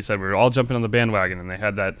them. Like you said, we were all jumping on the bandwagon, and they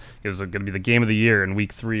had that it was going to be the game of the year in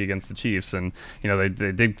Week 3 against the Chiefs, and they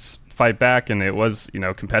did fight back, and it was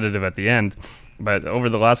competitive at the end. But over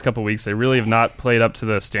the last couple of weeks, they really have not played up to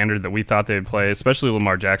the standard that we thought they would play, especially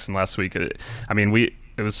Lamar Jackson last week.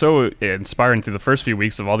 It was so inspiring through the first few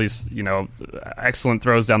weeks of all these, excellent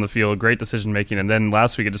throws down the field, great decision making, and then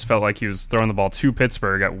last week it just felt like he was throwing the ball to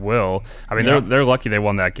Pittsburgh at will. They're lucky they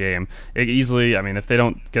won that game. If they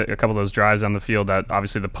don't get a couple of those drives down the field, that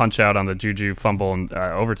obviously the punch out on the Juju fumble in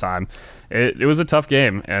overtime, it was a tough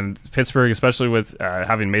game. And Pittsburgh, especially with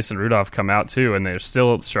having Mason Rudolph come out too, and they're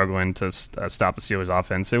still struggling to stop the Steelers'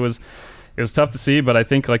 offense. It was tough to see, but I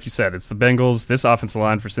think, like you said, it's the Bengals, this offensive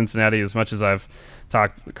line for Cincinnati. As much as I've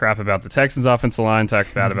talked crap about the Texans' offensive line,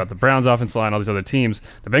 talked bad about the Browns' offensive line, all these other teams,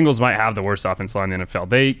 the Bengals might have the worst offensive line in the NFL.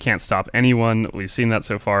 They can't stop anyone. We've seen that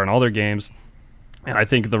so far in all their games. And I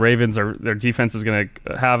think the Ravens, their defense is going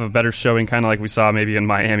to have a better showing, kind of like we saw maybe in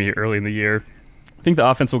Miami early in the year. I think the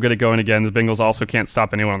offense will get it going again. The Bengals also can't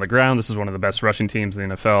stop anyone on the ground. This is one of the best rushing teams in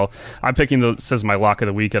the NFL. I'm picking this as my lock of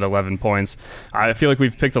the week at 11 points. I feel like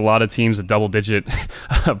we've picked a lot of teams at double-digit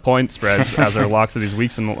point spreads as our locks of these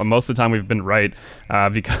weeks, and most of the time we've been right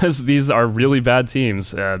because these are really bad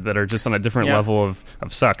teams that are just on a different level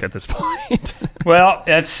of suck at this point. Well,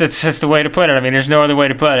 that's the way to put it. There's no other way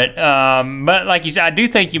to put it. But like you said, I do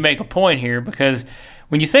think you make a point here because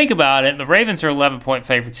when you think about it, the Ravens are 11-point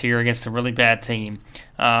favorites here against a really bad team.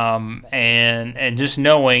 And just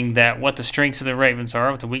knowing that what the strengths of the Ravens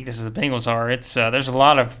are, what the weaknesses of the Bengals are, there's a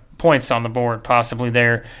lot of points on the board possibly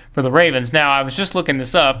there for the Ravens. Now, I was just looking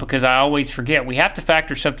this up because I always forget. We have to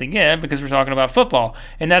factor something in because we're talking about football,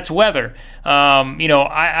 and that's weather.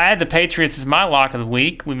 I had the Patriots as my lock of the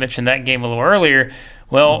week. We mentioned that game a little earlier.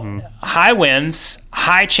 Well, high winds,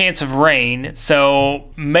 high chance of rain,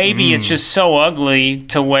 so maybe it's just so ugly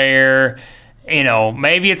to where,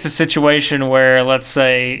 maybe it's a situation where, let's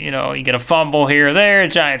say, you get a fumble here or there,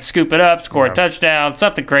 Giants scoop it up, score a touchdown,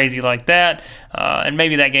 something crazy like that, and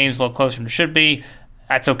maybe that game's a little closer than it should be.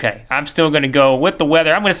 That's okay. I'm still going to go with the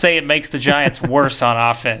weather. I'm going to say it makes the Giants worse on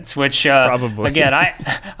offense, which, probably. Again,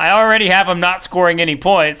 I already have them not scoring any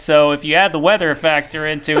points, so if you add the weather factor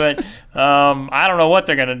into it, I don't know what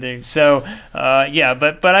they're going to do. So,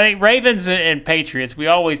 but I think Ravens and Patriots, we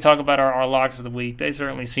always talk about our locks of the week. They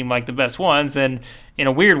certainly seem like the best ones, and in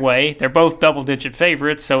a weird way, they're both double-digit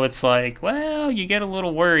favorites, so it's like, well, you get a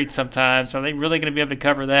little worried sometimes. Are they really going to be able to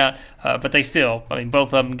cover that? But they still, both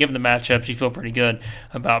of them, given the matchups, you feel pretty good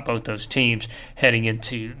about both those teams heading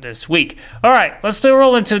into this week. All right, let's still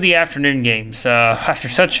roll into the afternoon games. After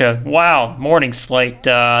such a wild morning slate,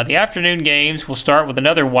 the afternoon games will start with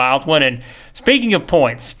another wild one. And speaking of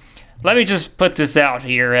points, let me just put this out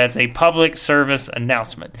here as a public service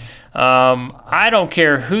announcement. I don't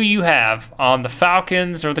care who you have on the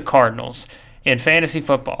Falcons or the Cardinals in fantasy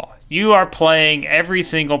football. You are playing every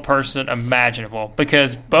single person imaginable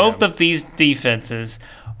because both of these defenses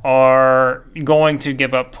are going to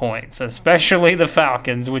give up points, especially the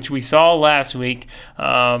Falcons, which we saw last week.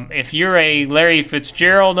 If you're a Larry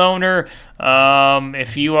Fitzgerald owner,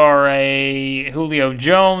 if you are a Julio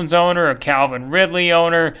Jones owner, a Calvin Ridley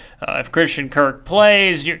owner, if Christian Kirk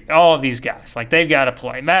plays, all of these guys, they've got to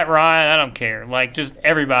play. Matt Ryan, I don't care. Just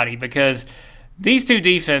everybody, because these two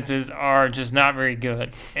defenses are just not very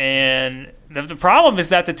good. And the problem is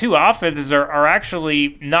that the two offenses are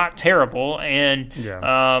actually not terrible. And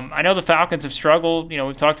I know the Falcons have struggled.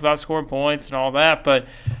 We've talked about scoring points and all that. But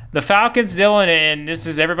the Falcons, Dylan, and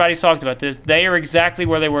everybody's talked about this, they are exactly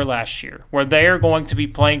where they were last year, where they are going to be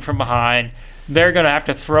playing from behind. They're going to have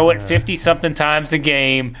to throw it 50-something times a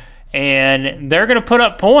game. And they're going to put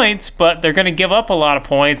up points, but they're going to give up a lot of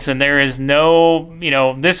points, and there is no,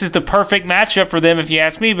 this is the perfect matchup for them, if you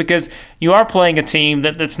ask me, because you are playing a team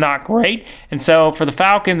that's not great. And so for the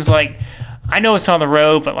Falcons, I know it's on the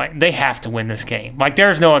road, but they have to win this game.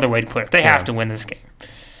 There's no other way to put it. They have to win this game.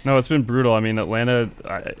 No, it's been brutal. I mean, Atlanta,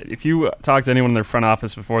 if you talked to anyone in their front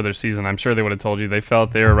office before their season, I'm sure they would have told you they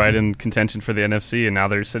felt they were right in contention for the NFC, and now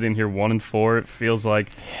they're sitting here 1-4. It feels like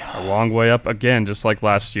a long way up again, just like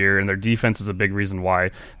last year, and their defense is a big reason why.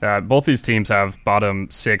 Both these teams have bottom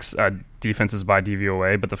 6 defenses by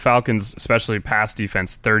DVOA, but the Falcons, especially pass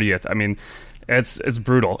defense, 30th. I mean, it's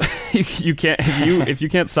brutal. you can't if you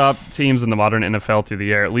can't stop teams in the modern NFL through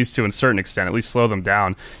the air, at least to a certain extent, at least slow them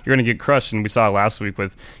down, you're going to get crushed. And we saw it last week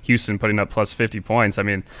with Houston putting up plus 50 points. I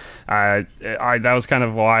mean, that was kind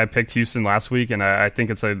of why I picked Houston last week, and I think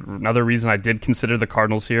it's another reason I did consider the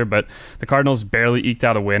Cardinals here. But the Cardinals barely eked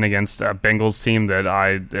out a win against a Bengals team that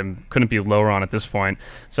I couldn't be lower on at this point.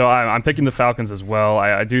 So I'm picking the Falcons as well.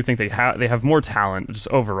 I do think they have more talent just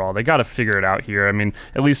overall. They got to figure it out here. I mean,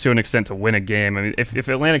 at least to an extent to win a game. I mean, if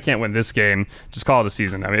Atlanta can't win this game, just call it a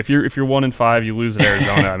season. I mean, if you're 1-5, you lose at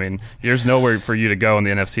Arizona. I mean, there's nowhere for you to go in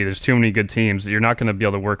the NFC. There's too many good teams. You're not going to be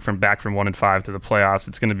able to work back from 1-5 to the playoffs.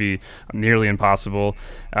 It's going to be nearly impossible.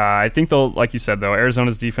 I think they'll, like you said though,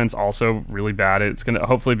 Arizona's defense also really bad. It's going to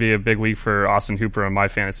hopefully be a big week for Austin Hooper on my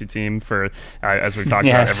fantasy team. For as we talk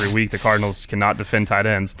about every week, the Cardinals cannot defend tight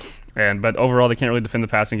ends. But overall, they can't really defend the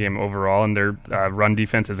passing game overall, and their run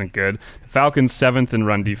defense isn't good. The Falcons 7th in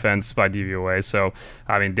run defense by DVOA. So,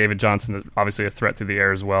 I mean, David Johnson, obviously a threat through the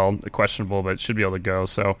air as well, questionable, but should be able to go.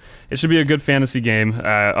 So it should be a good fantasy game.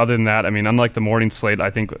 Other than that, I mean, unlike the morning slate, I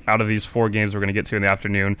think out of these 4 games we're going to get to in the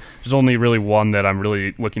afternoon, there's only really one that I'm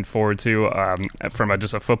really looking forward to from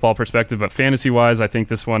just a football perspective. But fantasy-wise, I think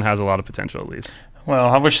this one has a lot of potential at least. Well,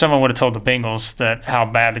 I wish someone would have told the Bengals that how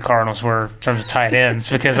bad the Cardinals were in terms of tight ends,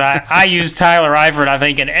 because I used Tyler Eifert, I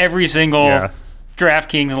think, in every single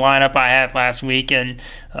DraftKings lineup I had last week, and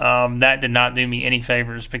that did not do me any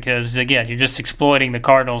favors because, again, you're just exploiting the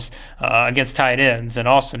Cardinals against tight ends. And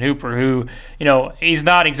Austin Hooper, who, he's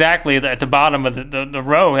not exactly at the bottom of the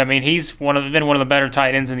row. I mean, he's been one of the better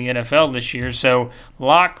tight ends in the NFL this year. So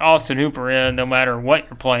lock Austin Hooper in no matter what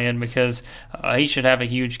you're playing, because he should have a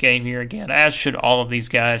huge game here again, as should all of these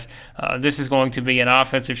guys. This is going to be an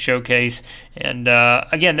offensive showcase. And,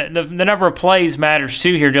 again, the number of plays matters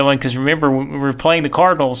too here, Dylan, because remember, when we're playing the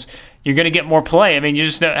Cardinals, you're going to get more play. I mean, you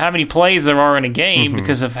just know how many plays there are in a game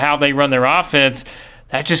because of how they run their offense.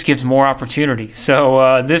 That just gives more opportunity.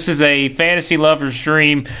 So this is a fantasy lover's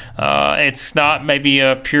dream. It's not maybe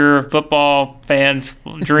a pure football fan's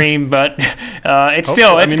dream, but it's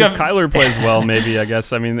still. It's if Kyler plays well, maybe, I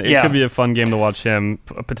guess. I mean, it could be a fun game to watch him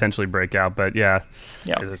potentially break out, but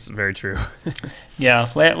it's very true.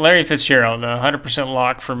 Larry Fitzgerald, 100%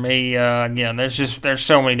 lock for me. Again, there's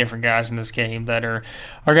so many different guys in this game that are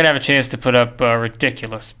going to have a chance to put up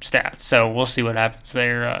ridiculous stats. So we'll see what happens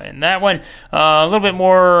there in that one. A little bit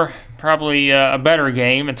more, probably a better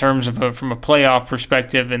game in terms of from a playoff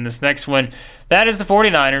perspective in this next one. That is the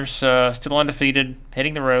 49ers, still undefeated,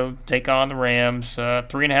 hitting the road, take on the Rams.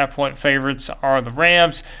 3.5-point favorites are the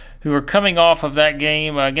Rams, who are coming off of that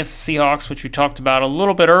game against the Seahawks, which we talked about a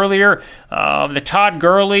little bit earlier. The Todd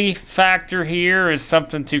Gurley factor here is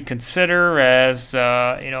something to consider, as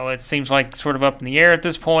it seems like sort of up in the air at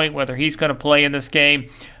this point whether he's going to play in this game.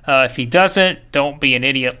 If he doesn't, don't be an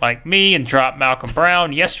idiot like me and drop Malcolm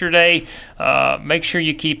Brown yesterday. Make sure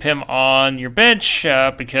you keep him on your bench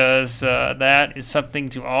because that is something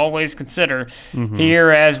to always consider here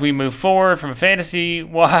as we move forward from a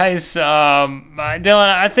fantasy-wise.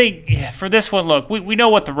 Dylan, I think for this one, look, we know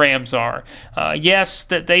what the Rams are. Yes,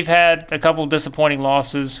 that they've had a couple of disappointing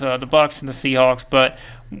losses, the Bucs and the Seahawks, but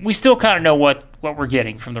we still kind of know what we're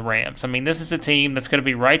getting from the Rams. I mean, this is a team that's going to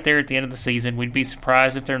be right there at the end of the season. We'd be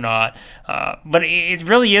surprised if they're not. But it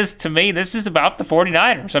really is, to me, this is about the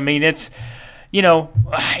 49ers. I mean, it's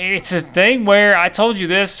a thing where I told you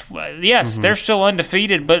this. Yes, they're still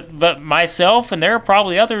undefeated, but myself and there are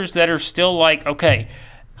probably others that are still like, okay,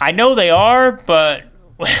 I know they are, but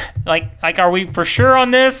like, are we for sure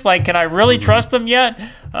on this? Like, can I really trust them yet?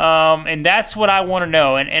 And that's what I want to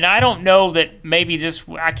know. And I don't know that maybe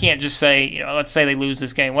I can't just say, let's say they lose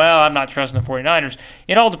this game. Well, I'm not trusting the 49ers.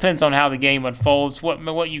 It all depends on how the game unfolds,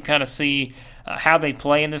 what you kind of see, how they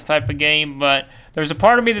play in this type of game. But there's a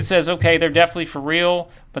part of me that says, okay, they're definitely for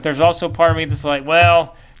real. But there's also a part of me that's like,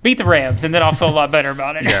 well, beat the Rams, and then I'll feel a lot better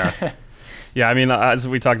about it. Yeah. Yeah, I mean, as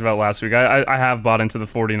we talked about last week, I have bought into the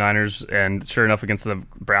 49ers, and sure enough, against the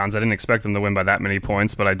Browns, I didn't expect them to win by that many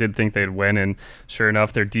points, but I did think they'd win, and sure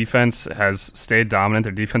enough, their defense has stayed dominant.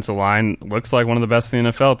 Their defensive line looks like one of the best in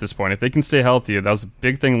the NFL at this point. If they can stay healthy, that was a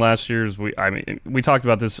big thing last year. We talked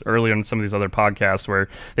about this earlier on some of these other podcasts where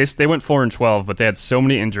they went 4-12, but they had so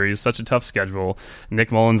many injuries, such a tough schedule.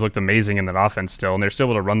 Nick Mullins looked amazing in that offense still, and they're still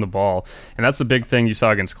able to run the ball, and that's the big thing you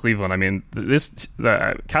saw against Cleveland. I mean,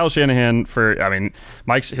 Kyle Shanahan,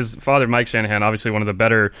 his father, Mike Shanahan, obviously one of the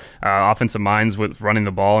better offensive minds with running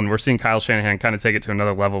the ball, and we're seeing Kyle Shanahan kind of take it to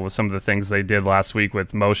another level with some of the things they did last week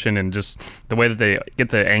with motion and just the way that they get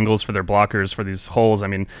the angles for their blockers for these holes. I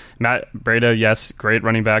mean, Matt Breida, yes, great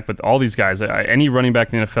running back, but all these guys, any running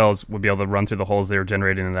back in the NFL would be able to run through the holes they were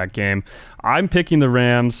generating in that game. I'm picking the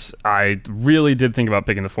Rams. I really did think about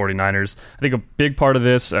picking the 49ers. I think a big part of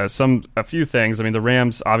this, a few things. I mean, the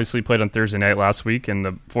Rams obviously played on Thursday night last week, and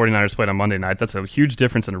the 49ers played on Monday night. That's a huge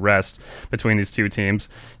difference in rest between these two teams.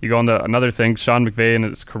 You go on to another thing, Sean McVay in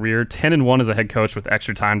his career, 10-1 as a head coach with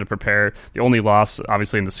extra time to prepare. The only loss,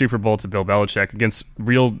 obviously, in the Super Bowl to Bill Belichick against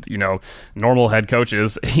real, normal head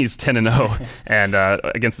coaches. He's 10-0, and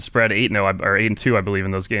against the spread 8-0 or 8-2, I believe,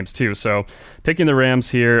 in those games too. So picking the Rams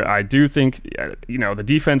here, I do think, the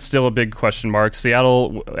defense still a big question mark.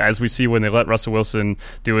 Seattle, as we see when they let Russell Wilson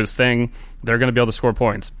do his thing, they're going to be able to score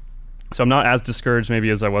points. So I'm not as discouraged maybe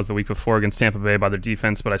as I was the week before against Tampa Bay by their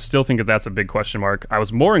defense, but I still think that's a big question mark. I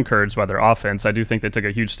was more encouraged by their offense. I do think they took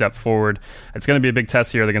a huge step forward. It's going to be a big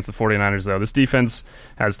test here against the 49ers, though. This defense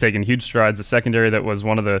has taken huge strides. The secondary that was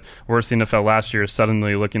one of the worst in the NFL last year is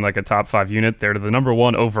suddenly looking like a top 5 unit. They're the number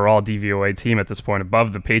 1 overall DVOA team at this point,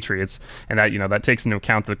 above the Patriots, and that takes into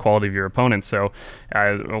account the quality of your opponent. So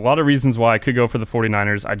a lot of reasons why I could go for the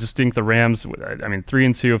 49ers. I just think the Rams,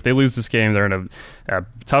 3-2, if they lose this game, they're in a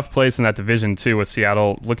tough place in that division too, with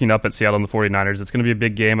Seattle, looking up at Seattle and the 49ers. It's going to be a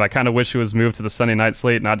big game. I kind of wish it was moved to the Sunday night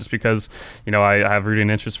slate, not just because I have rooting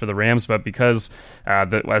interest for the Rams, but because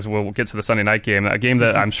as we'll get to the Sunday night game, a game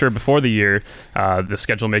that I'm sure before the year the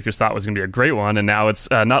schedule makers thought was going to be a great one, and now it's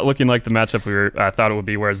not looking like the matchup we thought it would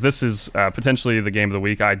be, whereas this is potentially the game of the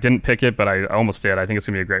week. I didn't pick it, but I almost did. I think it's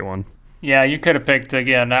going to be a great one. Yeah, you could have picked,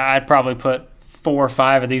 again, I'd probably put 4 or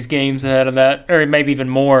 5 of these games ahead of that, or maybe even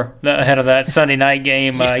more ahead of that Sunday night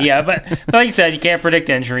game. But like you said, you can't predict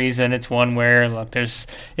injuries, and it's one where, look,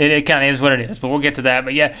 it kind of is what it is. But we'll get to that.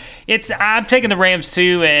 But yeah, I'm taking the Rams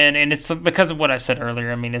too, and it's because of what I said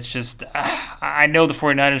earlier. I mean, it's just I know the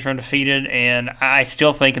 49ers are undefeated, and I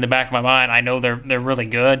still think in the back of my mind, I know they're really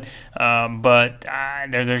good, but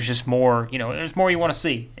there's just more. There's more you want to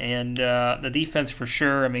see, and the defense for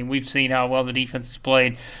sure. I mean, we've seen how well the defense has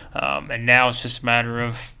played, and now it's just a matter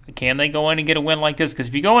of, can they go in and get a win like this? Because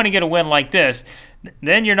if you go in and get a win like this,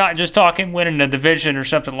 then you're not just talking winning a division or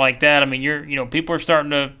something like that. I mean, people are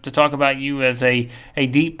starting to talk about you as a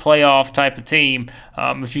deep playoff type of team.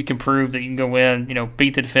 If you can prove that you can go in,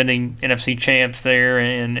 beat the defending NFC champs there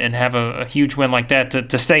and have a huge win like that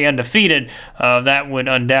to stay undefeated, that would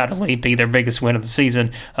undoubtedly be their biggest win of the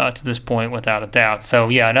season to this point, without a doubt. So,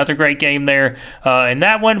 yeah, another great game there. In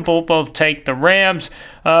that one, we'll both take the Rams.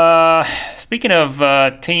 Speaking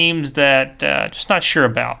of teams that just not sure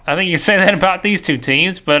about, I think you can say that about these two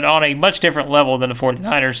teams, but on a much different level than the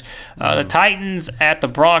 49ers. The Titans at the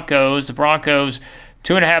Broncos. The Broncos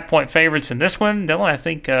 2.5-point favorites in this one. Dylan, I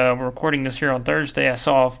think we're recording this here on Thursday. I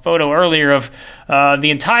saw a photo earlier of the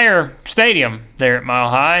entire stadium there at Mile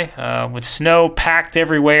High with snow packed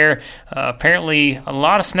everywhere. Apparently a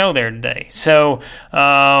lot of snow there today. So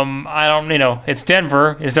I don't, it's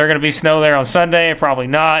Denver. Is there going to be snow there on Sunday? Probably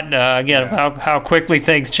not. Again, how quickly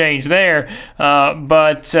things change there.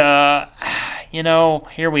 But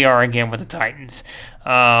here we are again with the Titans.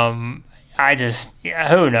 Who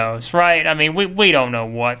knows, right? I mean, we don't know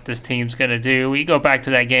what this team's going to do. We go back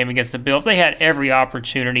to that game against the Bills. They had every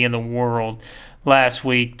opportunity in the world last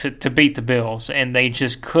week to beat the Bills, and they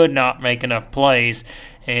just could not make enough plays.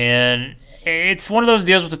 And it's one of those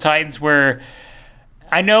deals with the Titans where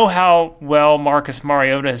I know how well Marcus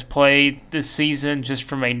Mariota has played this season just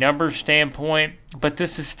from a numbers standpoint, but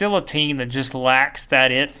this is still a team that just lacks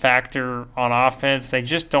that it factor on offense. They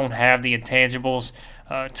just don't have the intangibles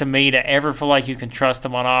to me to ever feel like you can trust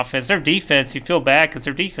them on offense. Their defense, you feel bad because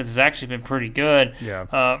their defense has actually been pretty good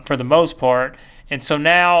for the most part. And so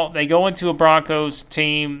now they go into a Broncos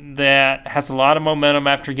team that has a lot of momentum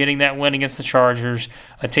after getting that win against the Chargers,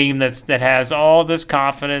 a team that has all this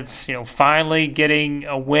confidence, finally getting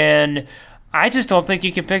a win. I just don't think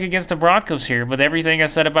you can pick against the Broncos here with everything I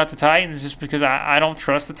said about the Titans, just because I don't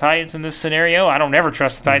trust the Titans in this scenario. I don't ever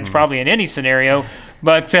trust the Titans probably in any scenario,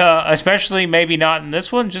 but especially maybe not in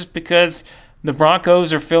this one, just because the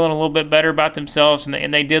Broncos are feeling a little bit better about themselves,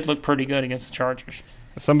 and they did look pretty good against the Chargers.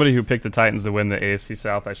 Somebody who picked the Titans to win the AFC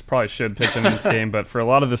South, I probably should pick them in this game, but for a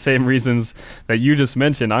lot of the same reasons that you just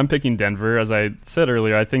mentioned, I'm picking Denver. As I said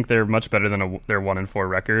earlier, I think they're much better than their 1-4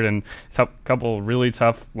 record, and a couple really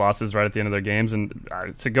tough losses right at the end of their games, and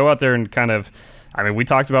to go out there and kind of, I mean, we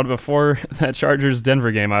talked about it before that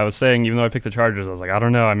Chargers-Denver game. I was saying, even though I picked the Chargers, I was like, I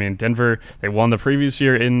don't know. I mean, Denver, they won the previous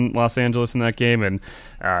year in Los Angeles in that game, and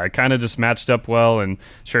it kind of just matched up well, and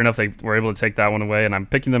sure enough, they were able to take that one away, and I'm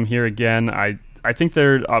picking them here again. I think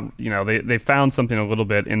they're, they found something a little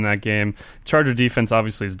bit in that game. Charger defense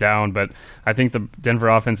obviously is down, but I think the Denver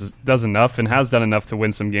offense does enough and has done enough to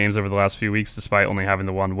win some games over the last few weeks, despite only having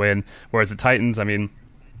the one win. Whereas the Titans, I mean,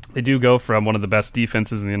 they do go from one of the best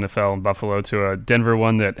defenses in the NFL in Buffalo to a Denver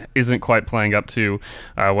one that isn't quite playing up to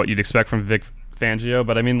what you'd expect from Vic Fangio.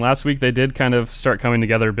 But I mean, last week they did kind of start coming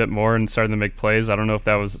together a bit more and starting to make plays. I don't know if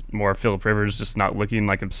that was more Phillip Rivers just not looking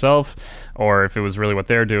like himself or if it was really what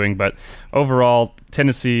they're doing. But overall,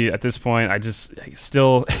 Tennessee at this point, I just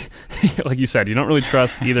still, like you said, you don't really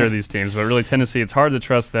trust either of these teams. But really, Tennessee, it's hard to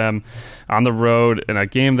trust them on the road in a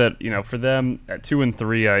game that, for them at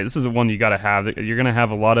 2-3, this is the one you got to have. You're going to have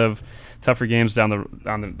a lot of tougher games down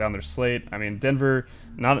their slate. I mean, Denver,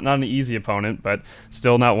 not an easy opponent, but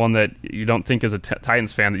still not one that you don't think as a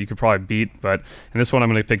Titans fan that you could probably beat. But in this one, I'm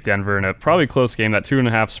going to pick Denver in a probably close game. That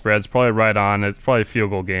 2.5 spread's probably right on. It's probably a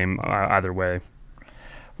field goal game either way.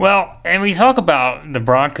 Well, and we talk about the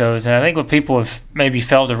Broncos, and I think what people have maybe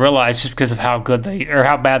failed to realize just because of how good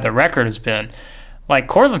how bad their record has been. Like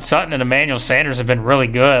Cortland Sutton and Emmanuel Sanders have been really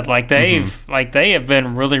good. They have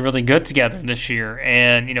been really, really good together this year.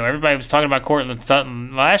 And everybody was talking about Cortland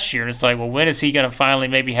Sutton last year, and it's like, well, when is he going to finally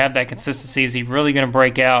maybe have that consistency? Is he really going to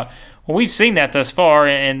break out? Well, we've seen that thus far,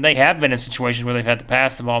 and they have been in situations where they've had to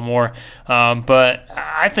pass the ball more. But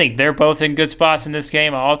I think they're both in good spots in this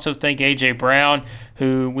game. I also think A.J. Brown,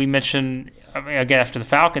 who we mentioned again after the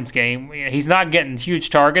Falcons game, he's not getting huge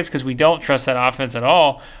targets because we don't trust that offense at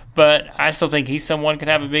all. But I still think he's someone could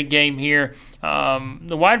have a big game here.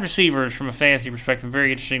 The wide receivers, from a fantasy perspective,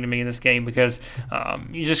 very interesting to me in this game because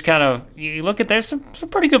you just you look at there's some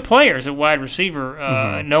pretty good players at wide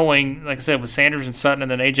receiver, knowing, like I said, with Sanders and Sutton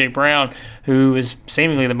and then A.J. Brown, who is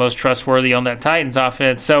seemingly the most trustworthy on that Titans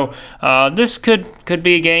offense. So this could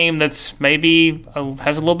be a game that's maybe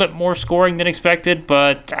has a little bit more scoring than expected,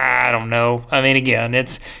 but I don't know. I mean, again,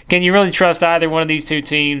 can you really trust either one of these two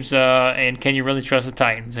teams, and can you really trust the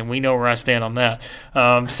Titans? And we know where I stand on that.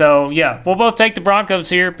 So, yeah, we'll both take the Broncos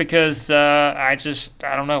here because I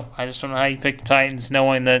don't know. I just don't know how you pick the Titans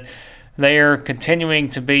knowing that they are continuing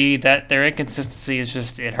to be that their inconsistency is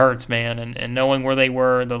just, it hurts, man. And knowing where they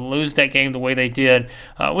were, to lose that game the way they did,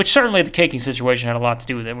 which certainly the kicking situation had a lot to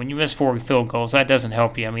do with it. When you miss 4 field goals, that doesn't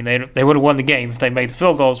help you. I mean, they would have won the game if they made the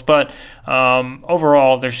field goals. But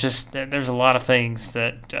overall, there's a lot of things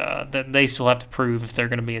that they still have to prove if they're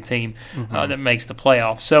going to be a team that makes the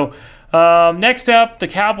playoffs. So next up, the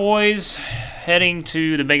Cowboys heading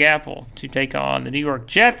to the Big Apple to take on the New York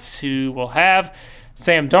Jets, who will have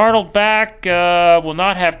Sam Darnold back, will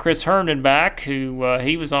not have Chris Herndon back, who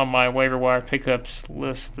he was on my waiver wire pickups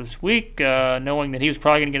list this week, knowing that he was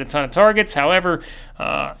probably going to get a ton of targets. However,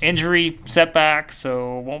 injury setback,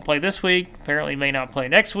 so won't play this week. Apparently may not play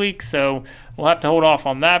next week, so we'll have to hold off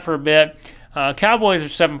on that for a bit. Cowboys are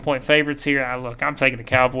 7-point favorites here. Look, I'm taking the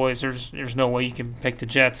Cowboys. There's no way you can pick the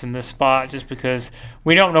Jets in this spot just because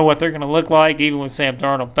we don't know what they're going to look like, even with Sam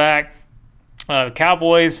Darnold back. The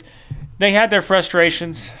Cowboys, they had their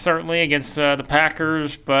frustrations, certainly, against the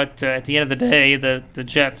Packers, but at the end of the day, the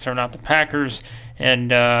Jets are not the Packers. And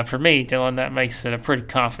for me, Dylan, that makes it a pretty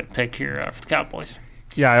confident pick here for the Cowboys.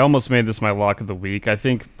 Yeah, I almost made this my lock of the week. I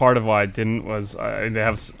think part of why I didn't was they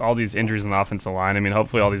have all these injuries on the offensive line. I mean,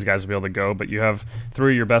 hopefully all these guys will be able to go, but you have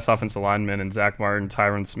 3 of your best offensive linemen and Zach Martin,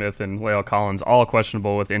 Tyron Smith, and La'el Collins, all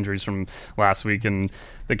questionable with injuries from last week. And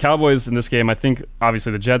the Cowboys in this game, I think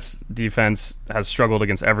obviously the Jets defense has struggled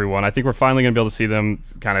against everyone. I think we're finally going to be able to see them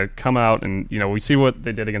kind of come out and, we see what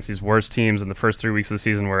they did against these worst teams in the first 3 weeks of the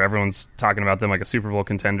season where everyone's talking about them like a Super Bowl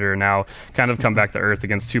contender, and now kind of come back to earth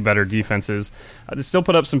against 2 better defenses. They still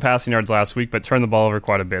put up some passing yards last week, but turned the ball over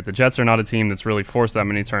quite a bit. The Jets are not a team that's really forced that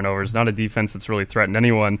many turnovers, not a defense that's really threatened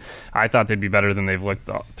anyone. I thought they'd be better than they've looked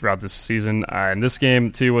throughout this season. In this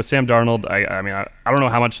game, too, with Sam Darnold, I don't know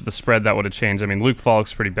how much the spread that would have changed. I mean, Luke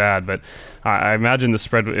Falk's pretty bad, but I imagine the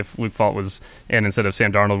spread, if Luke Falk was in instead of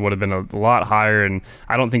Sam Darnold, would have been a lot higher, and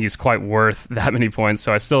I don't think he's quite worth that many points,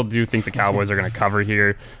 so I still do think the Cowboys are going to cover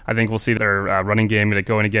here. I think we'll see their running game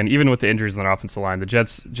going again, even with the injuries on their offensive line. The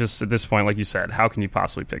Jets, just at this point, like you said, how can you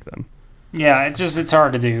possibly pick them? Yeah, it's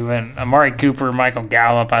hard to do. And Amari Cooper, Michael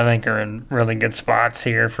Gallup, I think, are in really good spots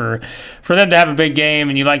here for them to have a big game.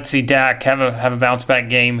 And you like to see Dak have a bounce back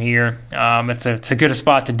game here. It's a good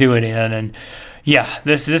spot to do it in. And yeah,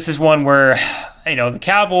 this is one where, the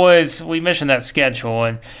Cowboys, we mentioned that schedule,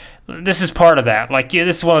 and this is part of that. Like,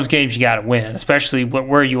 this is one of those games you got to win, especially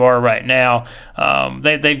where you are right now.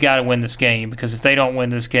 They've got to win this game, because if they don't win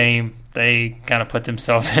this game, they kind of put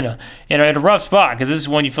themselves in a rough spot, because this is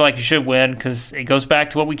one you feel like you should win, because it goes back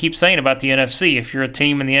to what we keep saying about the NFC. If you're a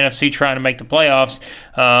team in the NFC trying to make the playoffs,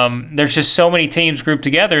 there's just so many teams grouped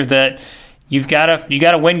together that you got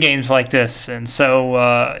to win games like this. And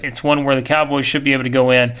so it's one where the Cowboys should be able to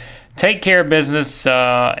go in, take care of business,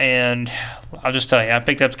 and I'll just tell you, I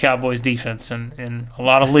picked up the Cowboys defense in a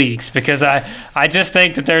lot of leagues, because I just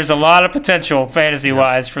think that there's a lot of potential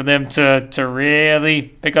fantasy-wise for them to really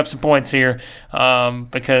pick up some points here,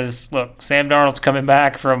 because, look, Sam Darnold's coming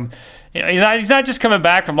back from he's not just coming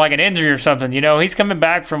back from like an injury or something, he's coming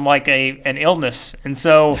back from like an illness. And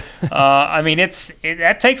so,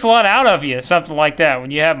 that takes a lot out of you, something like that,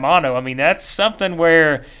 when you have mono. I mean, that's something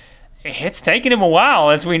where it's taken him a while,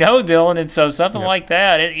 as we know, Dylan, and so something like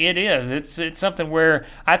that, it is. It's something where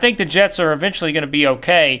I think the Jets are eventually going to be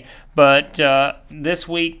okay, but this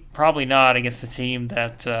week probably not against the team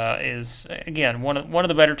that is, again, one of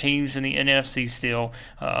the better teams in the NFC still,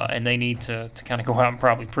 and they need to kind of go out and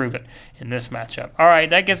probably prove it in this matchup. All right,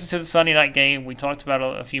 that gets us to the Sunday night game we talked about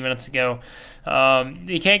a few minutes ago.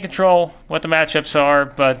 You can't control what the matchups are,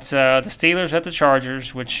 but the Steelers at the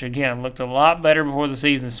Chargers, which, again, looked a lot better before the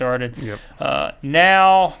season started. Yep.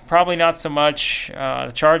 Now, probably not so much.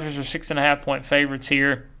 The Chargers are 6.5-point favorites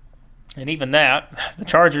here. And even that, the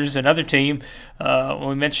Chargers, another team, when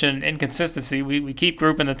we mentioned inconsistency, we keep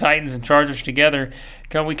grouping the Titans and Chargers together.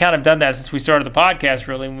 We kind of done that since we started the podcast,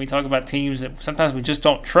 really, when we talk about teams that sometimes we just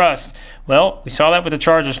don't trust. Well, we saw that with the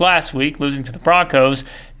Chargers last week, losing to the Broncos.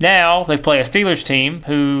 Now they play a Steelers team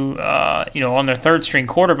who, on their third-string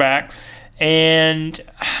quarterback, and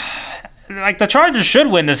like, the Chargers should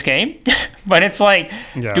win this game, but it's like,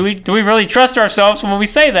 do we really trust ourselves when we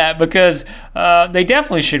say that? Because they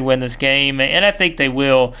definitely should win this game, and I think they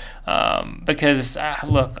will. Because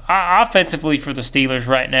look, offensively for the Steelers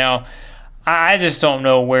right now, I just don't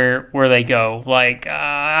know where they go. Like,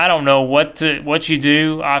 I don't know what you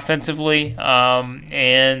do offensively,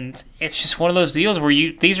 and it's just one of those deals where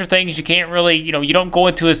these are things you can't really, you don't go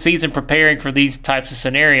into a season preparing for these types of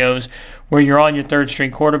scenarios where you're on your third-string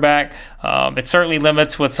quarterback. It certainly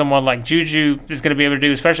limits what someone like Juju is going to be able to do,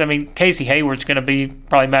 especially, Casey Hayward's going to be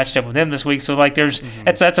probably matched up with him this week. So, like,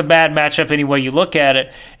 that's a bad matchup any way you look at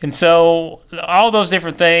it. And so all those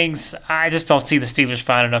different things, I just don't see the Steelers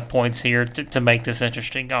find enough points here to make this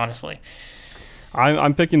interesting, honestly.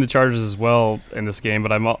 I'm picking the Chargers as well in this game,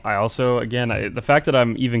 but I also, again, the fact that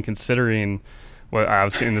I'm even considering what I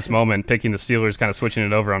was in this moment, picking the Steelers, kind of switching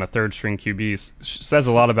it over on a third-string QB, says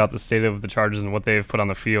a lot about the state of the Chargers and what they've put on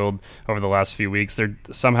the field over the last few weeks.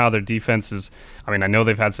 Somehow their defense is, I know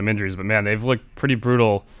they've had some injuries, but man, they've looked pretty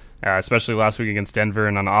brutal, especially last week against Denver.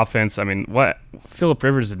 And on offense, Phillip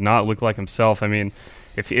Rivers did not look like himself.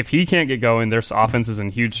 If he can't get going, their offense is in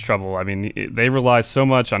huge trouble. They rely so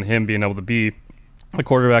much on him being able to be the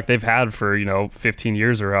quarterback they've had for 15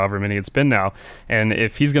 years or however many it's been now, and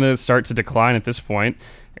if he's going to start to decline at this point,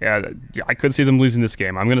 I could see them losing this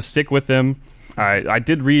game. I'm going to stick with them. I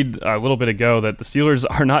did read a little bit ago that the Steelers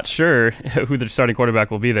are not sure who their starting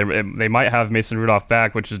quarterback will be. They might have Mason Rudolph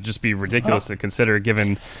back, which would just be ridiculous to consider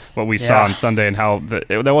given what we saw on Sunday and how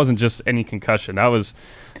that wasn't just any concussion. That was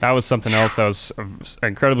something else. That was an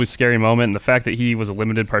incredibly scary moment. And the fact that he was a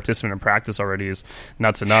limited participant in practice already is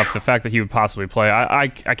nuts enough. The fact that he would possibly play, I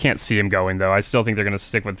can't see him going, though. I still think they're going to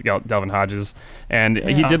stick with Delvin Hodges. And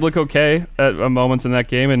he did look okay at moments in that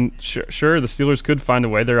game. And sure, the Steelers could find a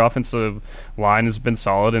way. Their offensive line has been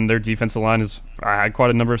solid, and their defensive line has had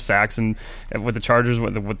quite a number of sacks. And with the Chargers,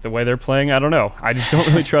 with the way they're playing, I don't know. I just don't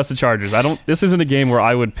really trust the Chargers. This isn't a game where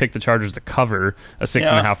I would pick the Chargers to cover a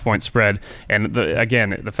 6.5-point spread. And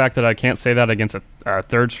the fact that I can't say that against a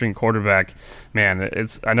third-string quarterback, man,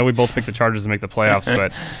 I know we both picked the Chargers to make the playoffs,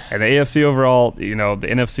 but and the AFC overall, the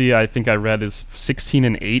NFC, I think I read, is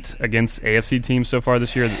 16-8 against AFC teams so far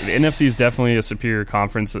this year. The NFC is definitely a superior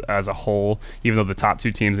conference as a whole, even though the top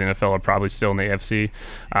two teams in the NFL are probably still in the AFC.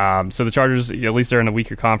 So the Chargers, at least they're in a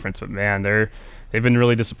weaker conference, but man, they've been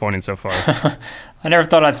really disappointing so far. I never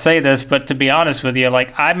thought I'd say this, but to be honest with you,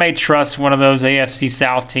 like, I may trust one of those AFC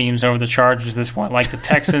South teams over the Chargers at this point, like the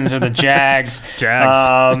Texans or the Jags.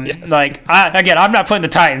 Yes. Like, I'm not putting the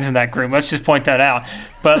Titans in that group. Let's just point that out.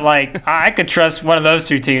 But, like, I could trust one of those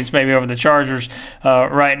two teams maybe over the Chargers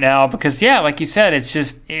right now because, yeah, like you said, it's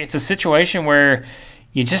a situation where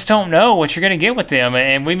you just don't know what you're going to get with them.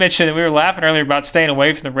 And we mentioned that we were laughing earlier about staying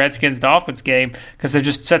away from the Redskins-Dolphins game because they're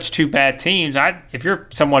just such two bad teams. If you're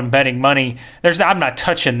someone betting money, I'm not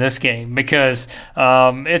touching this game because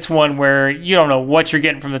it's one where you don't know what you're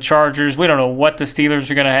getting from the Chargers. We don't know what the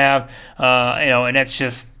Steelers are going to have, and that's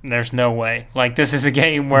just – there's no way. Like, this is a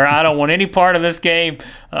game where I don't want any part of this game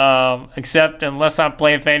except unless I'm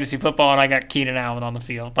playing fantasy football and I got Keenan Allen on the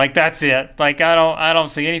field. Like, that's it. Like, I don't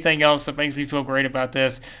see anything else that makes me feel great about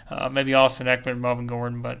this. Maybe Austin Eckler and Melvin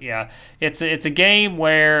Gordon. But, yeah, it's a game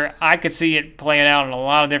where I could see it playing out in a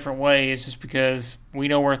lot of different ways just because we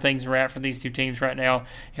know where things are at for these two teams right now,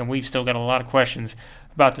 and we've still got a lot of questions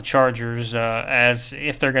about the Chargers as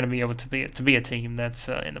if they're going to be able to be a team that's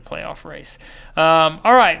in the playoff race.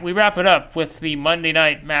 All right, we wrap it up with the Monday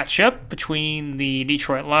night matchup between the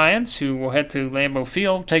Detroit Lions, who will head to Lambeau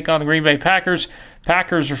Field, take on the Green Bay Packers.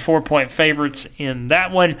 Packers are 4-point favorites in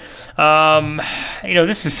that one.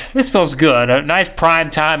 This feels good. A nice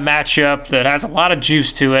primetime matchup that has a lot of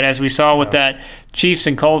juice to it, as we saw with that Chiefs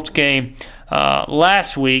and Colts game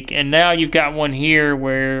last week, and now you've got one here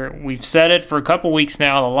where we've said it for a couple weeks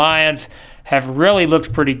now. The Lions have really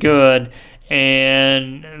looked pretty good,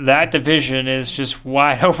 and that division is just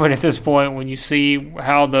wide open at this point when you see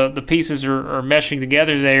how the pieces are meshing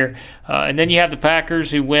together there. And then you have the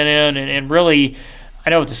Packers who went in and really, I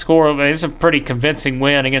know what the score, but it's a pretty convincing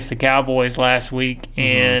win against the Cowboys last week,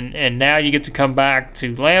 and now you get to come back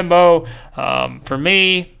to Lambeau. For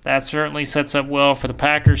me, that certainly sets up well for the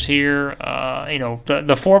Packers here.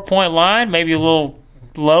 The 4-point line maybe a little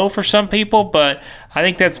low for some people, but I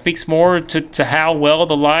think that speaks more to how well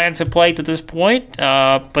the Lions have played to this point.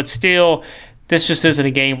 But still, this just isn't a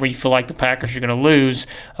game where you feel like the Packers are going to lose,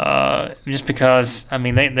 just because, I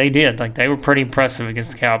mean, they did. Like, they were pretty impressive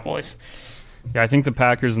against the Cowboys. Yeah, I think the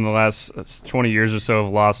Packers in the last 20 years or so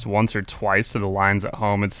have lost once or twice to the Lions at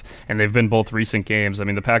home. And they've been both recent games. I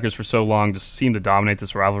mean, the Packers for so long just seem to dominate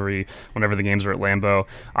this rivalry whenever the games are at Lambeau.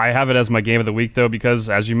 I have it as my game of the week, though, because,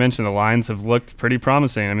 as you mentioned, the Lions have looked pretty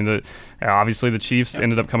promising. I mean, obviously the Chiefs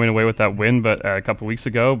ended up coming away with that win but a couple weeks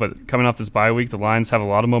ago. But coming off this bye week, the Lions have a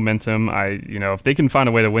lot of momentum. If they can find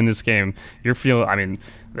a way to win this game, there's going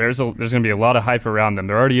to be a lot of hype around them.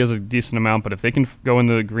 There already is a decent amount, but if they can go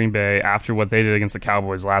into Green Bay after what they did against the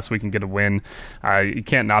Cowboys last week and get a win, you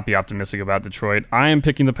can't not be optimistic about Detroit. I am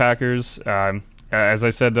picking the Packers. As I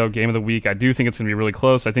said, though, game of the week, I do think it's going to be really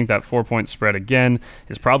close. I think that 4-point spread, again,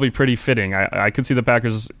 is probably pretty fitting. I could see the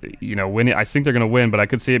Packers, winning. I think they're going to win, but I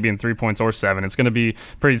could see it being 3 points or 7. It's going to be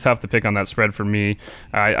pretty tough to pick on that spread for me.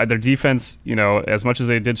 Their defense, as much as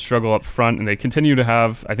they did struggle up front, and they continue to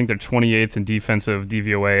have, I think they're 28th in defensive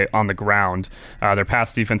DVOA on the ground. Their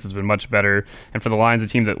pass defense has been much better. And for the Lions, a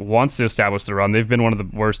team that wants to establish the run, they've been one of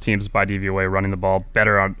the worst teams by DVOA running the ball,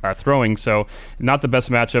 better on throwing. So not the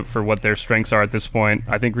best matchup for what their strengths are at this point.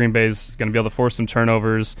 I think Green Bay's going to be able to force some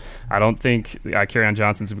turnovers. I don't think Kerryon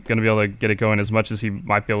Johnson's going to be able to get it going as much as he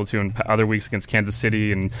might be able to in other weeks against Kansas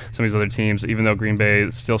City and some of these other teams, even though Green Bay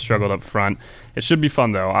still struggled up front. It should be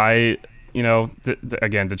fun, though.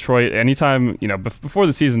 Again, Detroit, anytime, before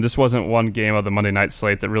the season, this wasn't one game of the Monday night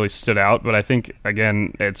slate that really stood out. But I think,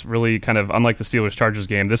 again, it's really kind of unlike the Steelers-Chargers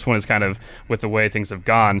game. This one is kind of, with the way things have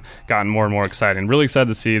gotten more and more exciting. Really excited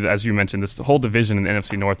to see, as you mentioned, this whole division in the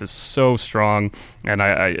NFC North is so strong. And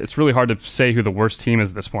it's really hard to say who the worst team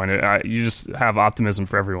is at this point. You just have optimism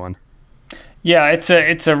for everyone. Yeah, it's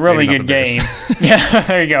a really good game. Yeah,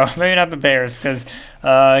 there you go. Maybe not the Bears, because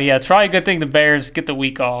it's probably a good thing the Bears get the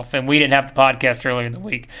week off, and we didn't have the podcast earlier in the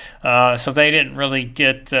week, so they didn't really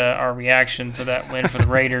get our reaction to that win for the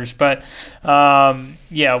Raiders. But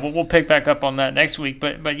we'll pick back up on that next week.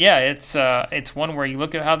 But yeah, it's one where you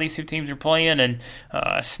look at how these two teams are playing, and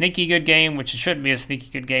a sneaky good game, which it shouldn't be a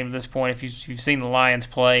sneaky good game at this point. If you've seen the Lions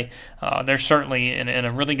play, they're certainly in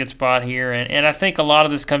a really good spot here, and I think a lot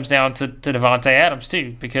of this comes down to Davante Adams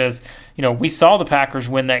too, because we saw the Packers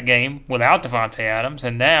win that game without Davante Adams,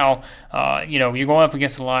 and now you're going up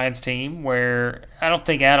against the Lions team where I don't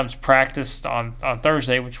think Adams practiced on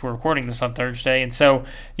Thursday, which we're recording this on Thursday, and so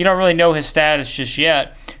you don't really know his status just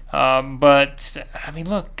yet. But, I mean,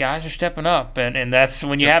 look, guys are stepping up, and that's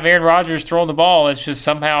when you have Aaron Rodgers throwing the ball, it's just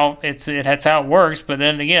somehow that's how it works. But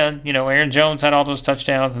then again, Aaron Jones had all those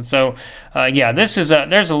touchdowns, and so,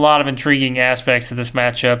 there's a lot of intriguing aspects to this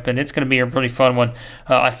matchup, and it's going to be a pretty fun one,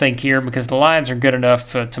 I think, here, because the Lions are good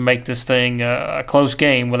enough to make this thing a close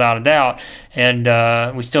game without a doubt,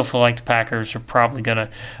 and we still feel like the Packers are probably going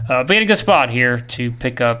to be in a good spot here to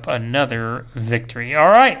pick up another victory. All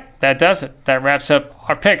right. That does it. That wraps up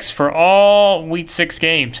our picks for all Week 6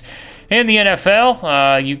 games. In the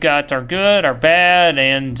NFL, you got our good, our bad,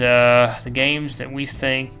 and the games that we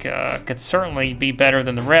think could certainly be better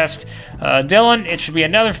than the rest. Dylan, it should be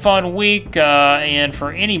another fun week, and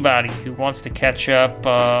for anybody who wants to catch up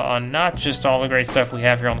on not just all the great stuff we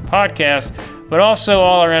have here on the podcast, but also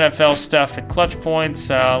all our NFL stuff at Clutch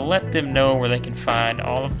Points, let them know where they can find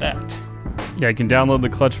all of that. Yeah, you can download the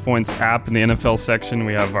Clutch Points app in the NFL section.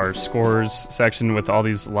 We have our scores section with all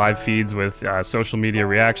these live feeds with social media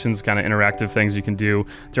reactions, kind of interactive things you can do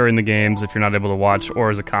during the games if you're not able to watch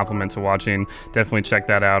or as a complement to watching. Definitely check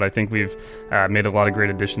that out. I think we've made a lot of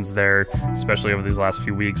great additions there, especially over these last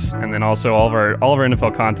few weeks. And then also all of our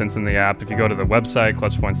NFL content's in the app. If you go to the website,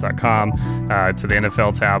 clutchpoints.com, to the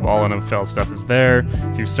NFL tab, all NFL stuff is there.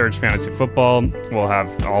 If you search fantasy football, we'll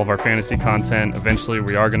have all of our fantasy content. Eventually,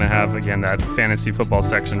 we are going to have, again, that fantasy football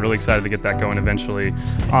section. Really excited to get that going eventually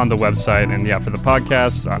on the website. And yeah, for the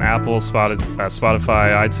podcast on Apple,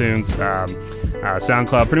 Spotify, iTunes,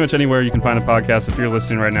 SoundCloud, pretty much anywhere you can find a podcast. If you're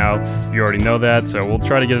listening right now, you already know that. So we'll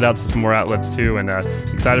try to get it out to some more outlets too. And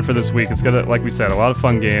excited for this week. It's going to, like we said, a lot of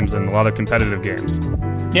fun games and a lot of competitive games.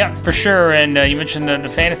 Yeah, for sure. And you mentioned the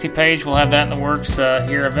fantasy page. We'll have that in the works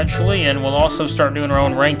here eventually. And we'll also start doing our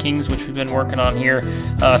own rankings, which we've been working on here.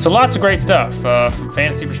 So lots of great stuff from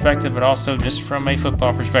fantasy perspective, but also just from a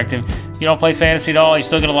football perspective. If you don't play fantasy at all, you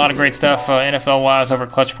still get a lot of great stuff NFL-wise over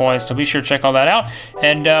Clutch Points. So be sure to check all that out.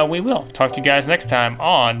 And we will talk to you guys next time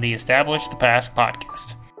on the Establish the Pass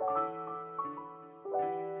podcast.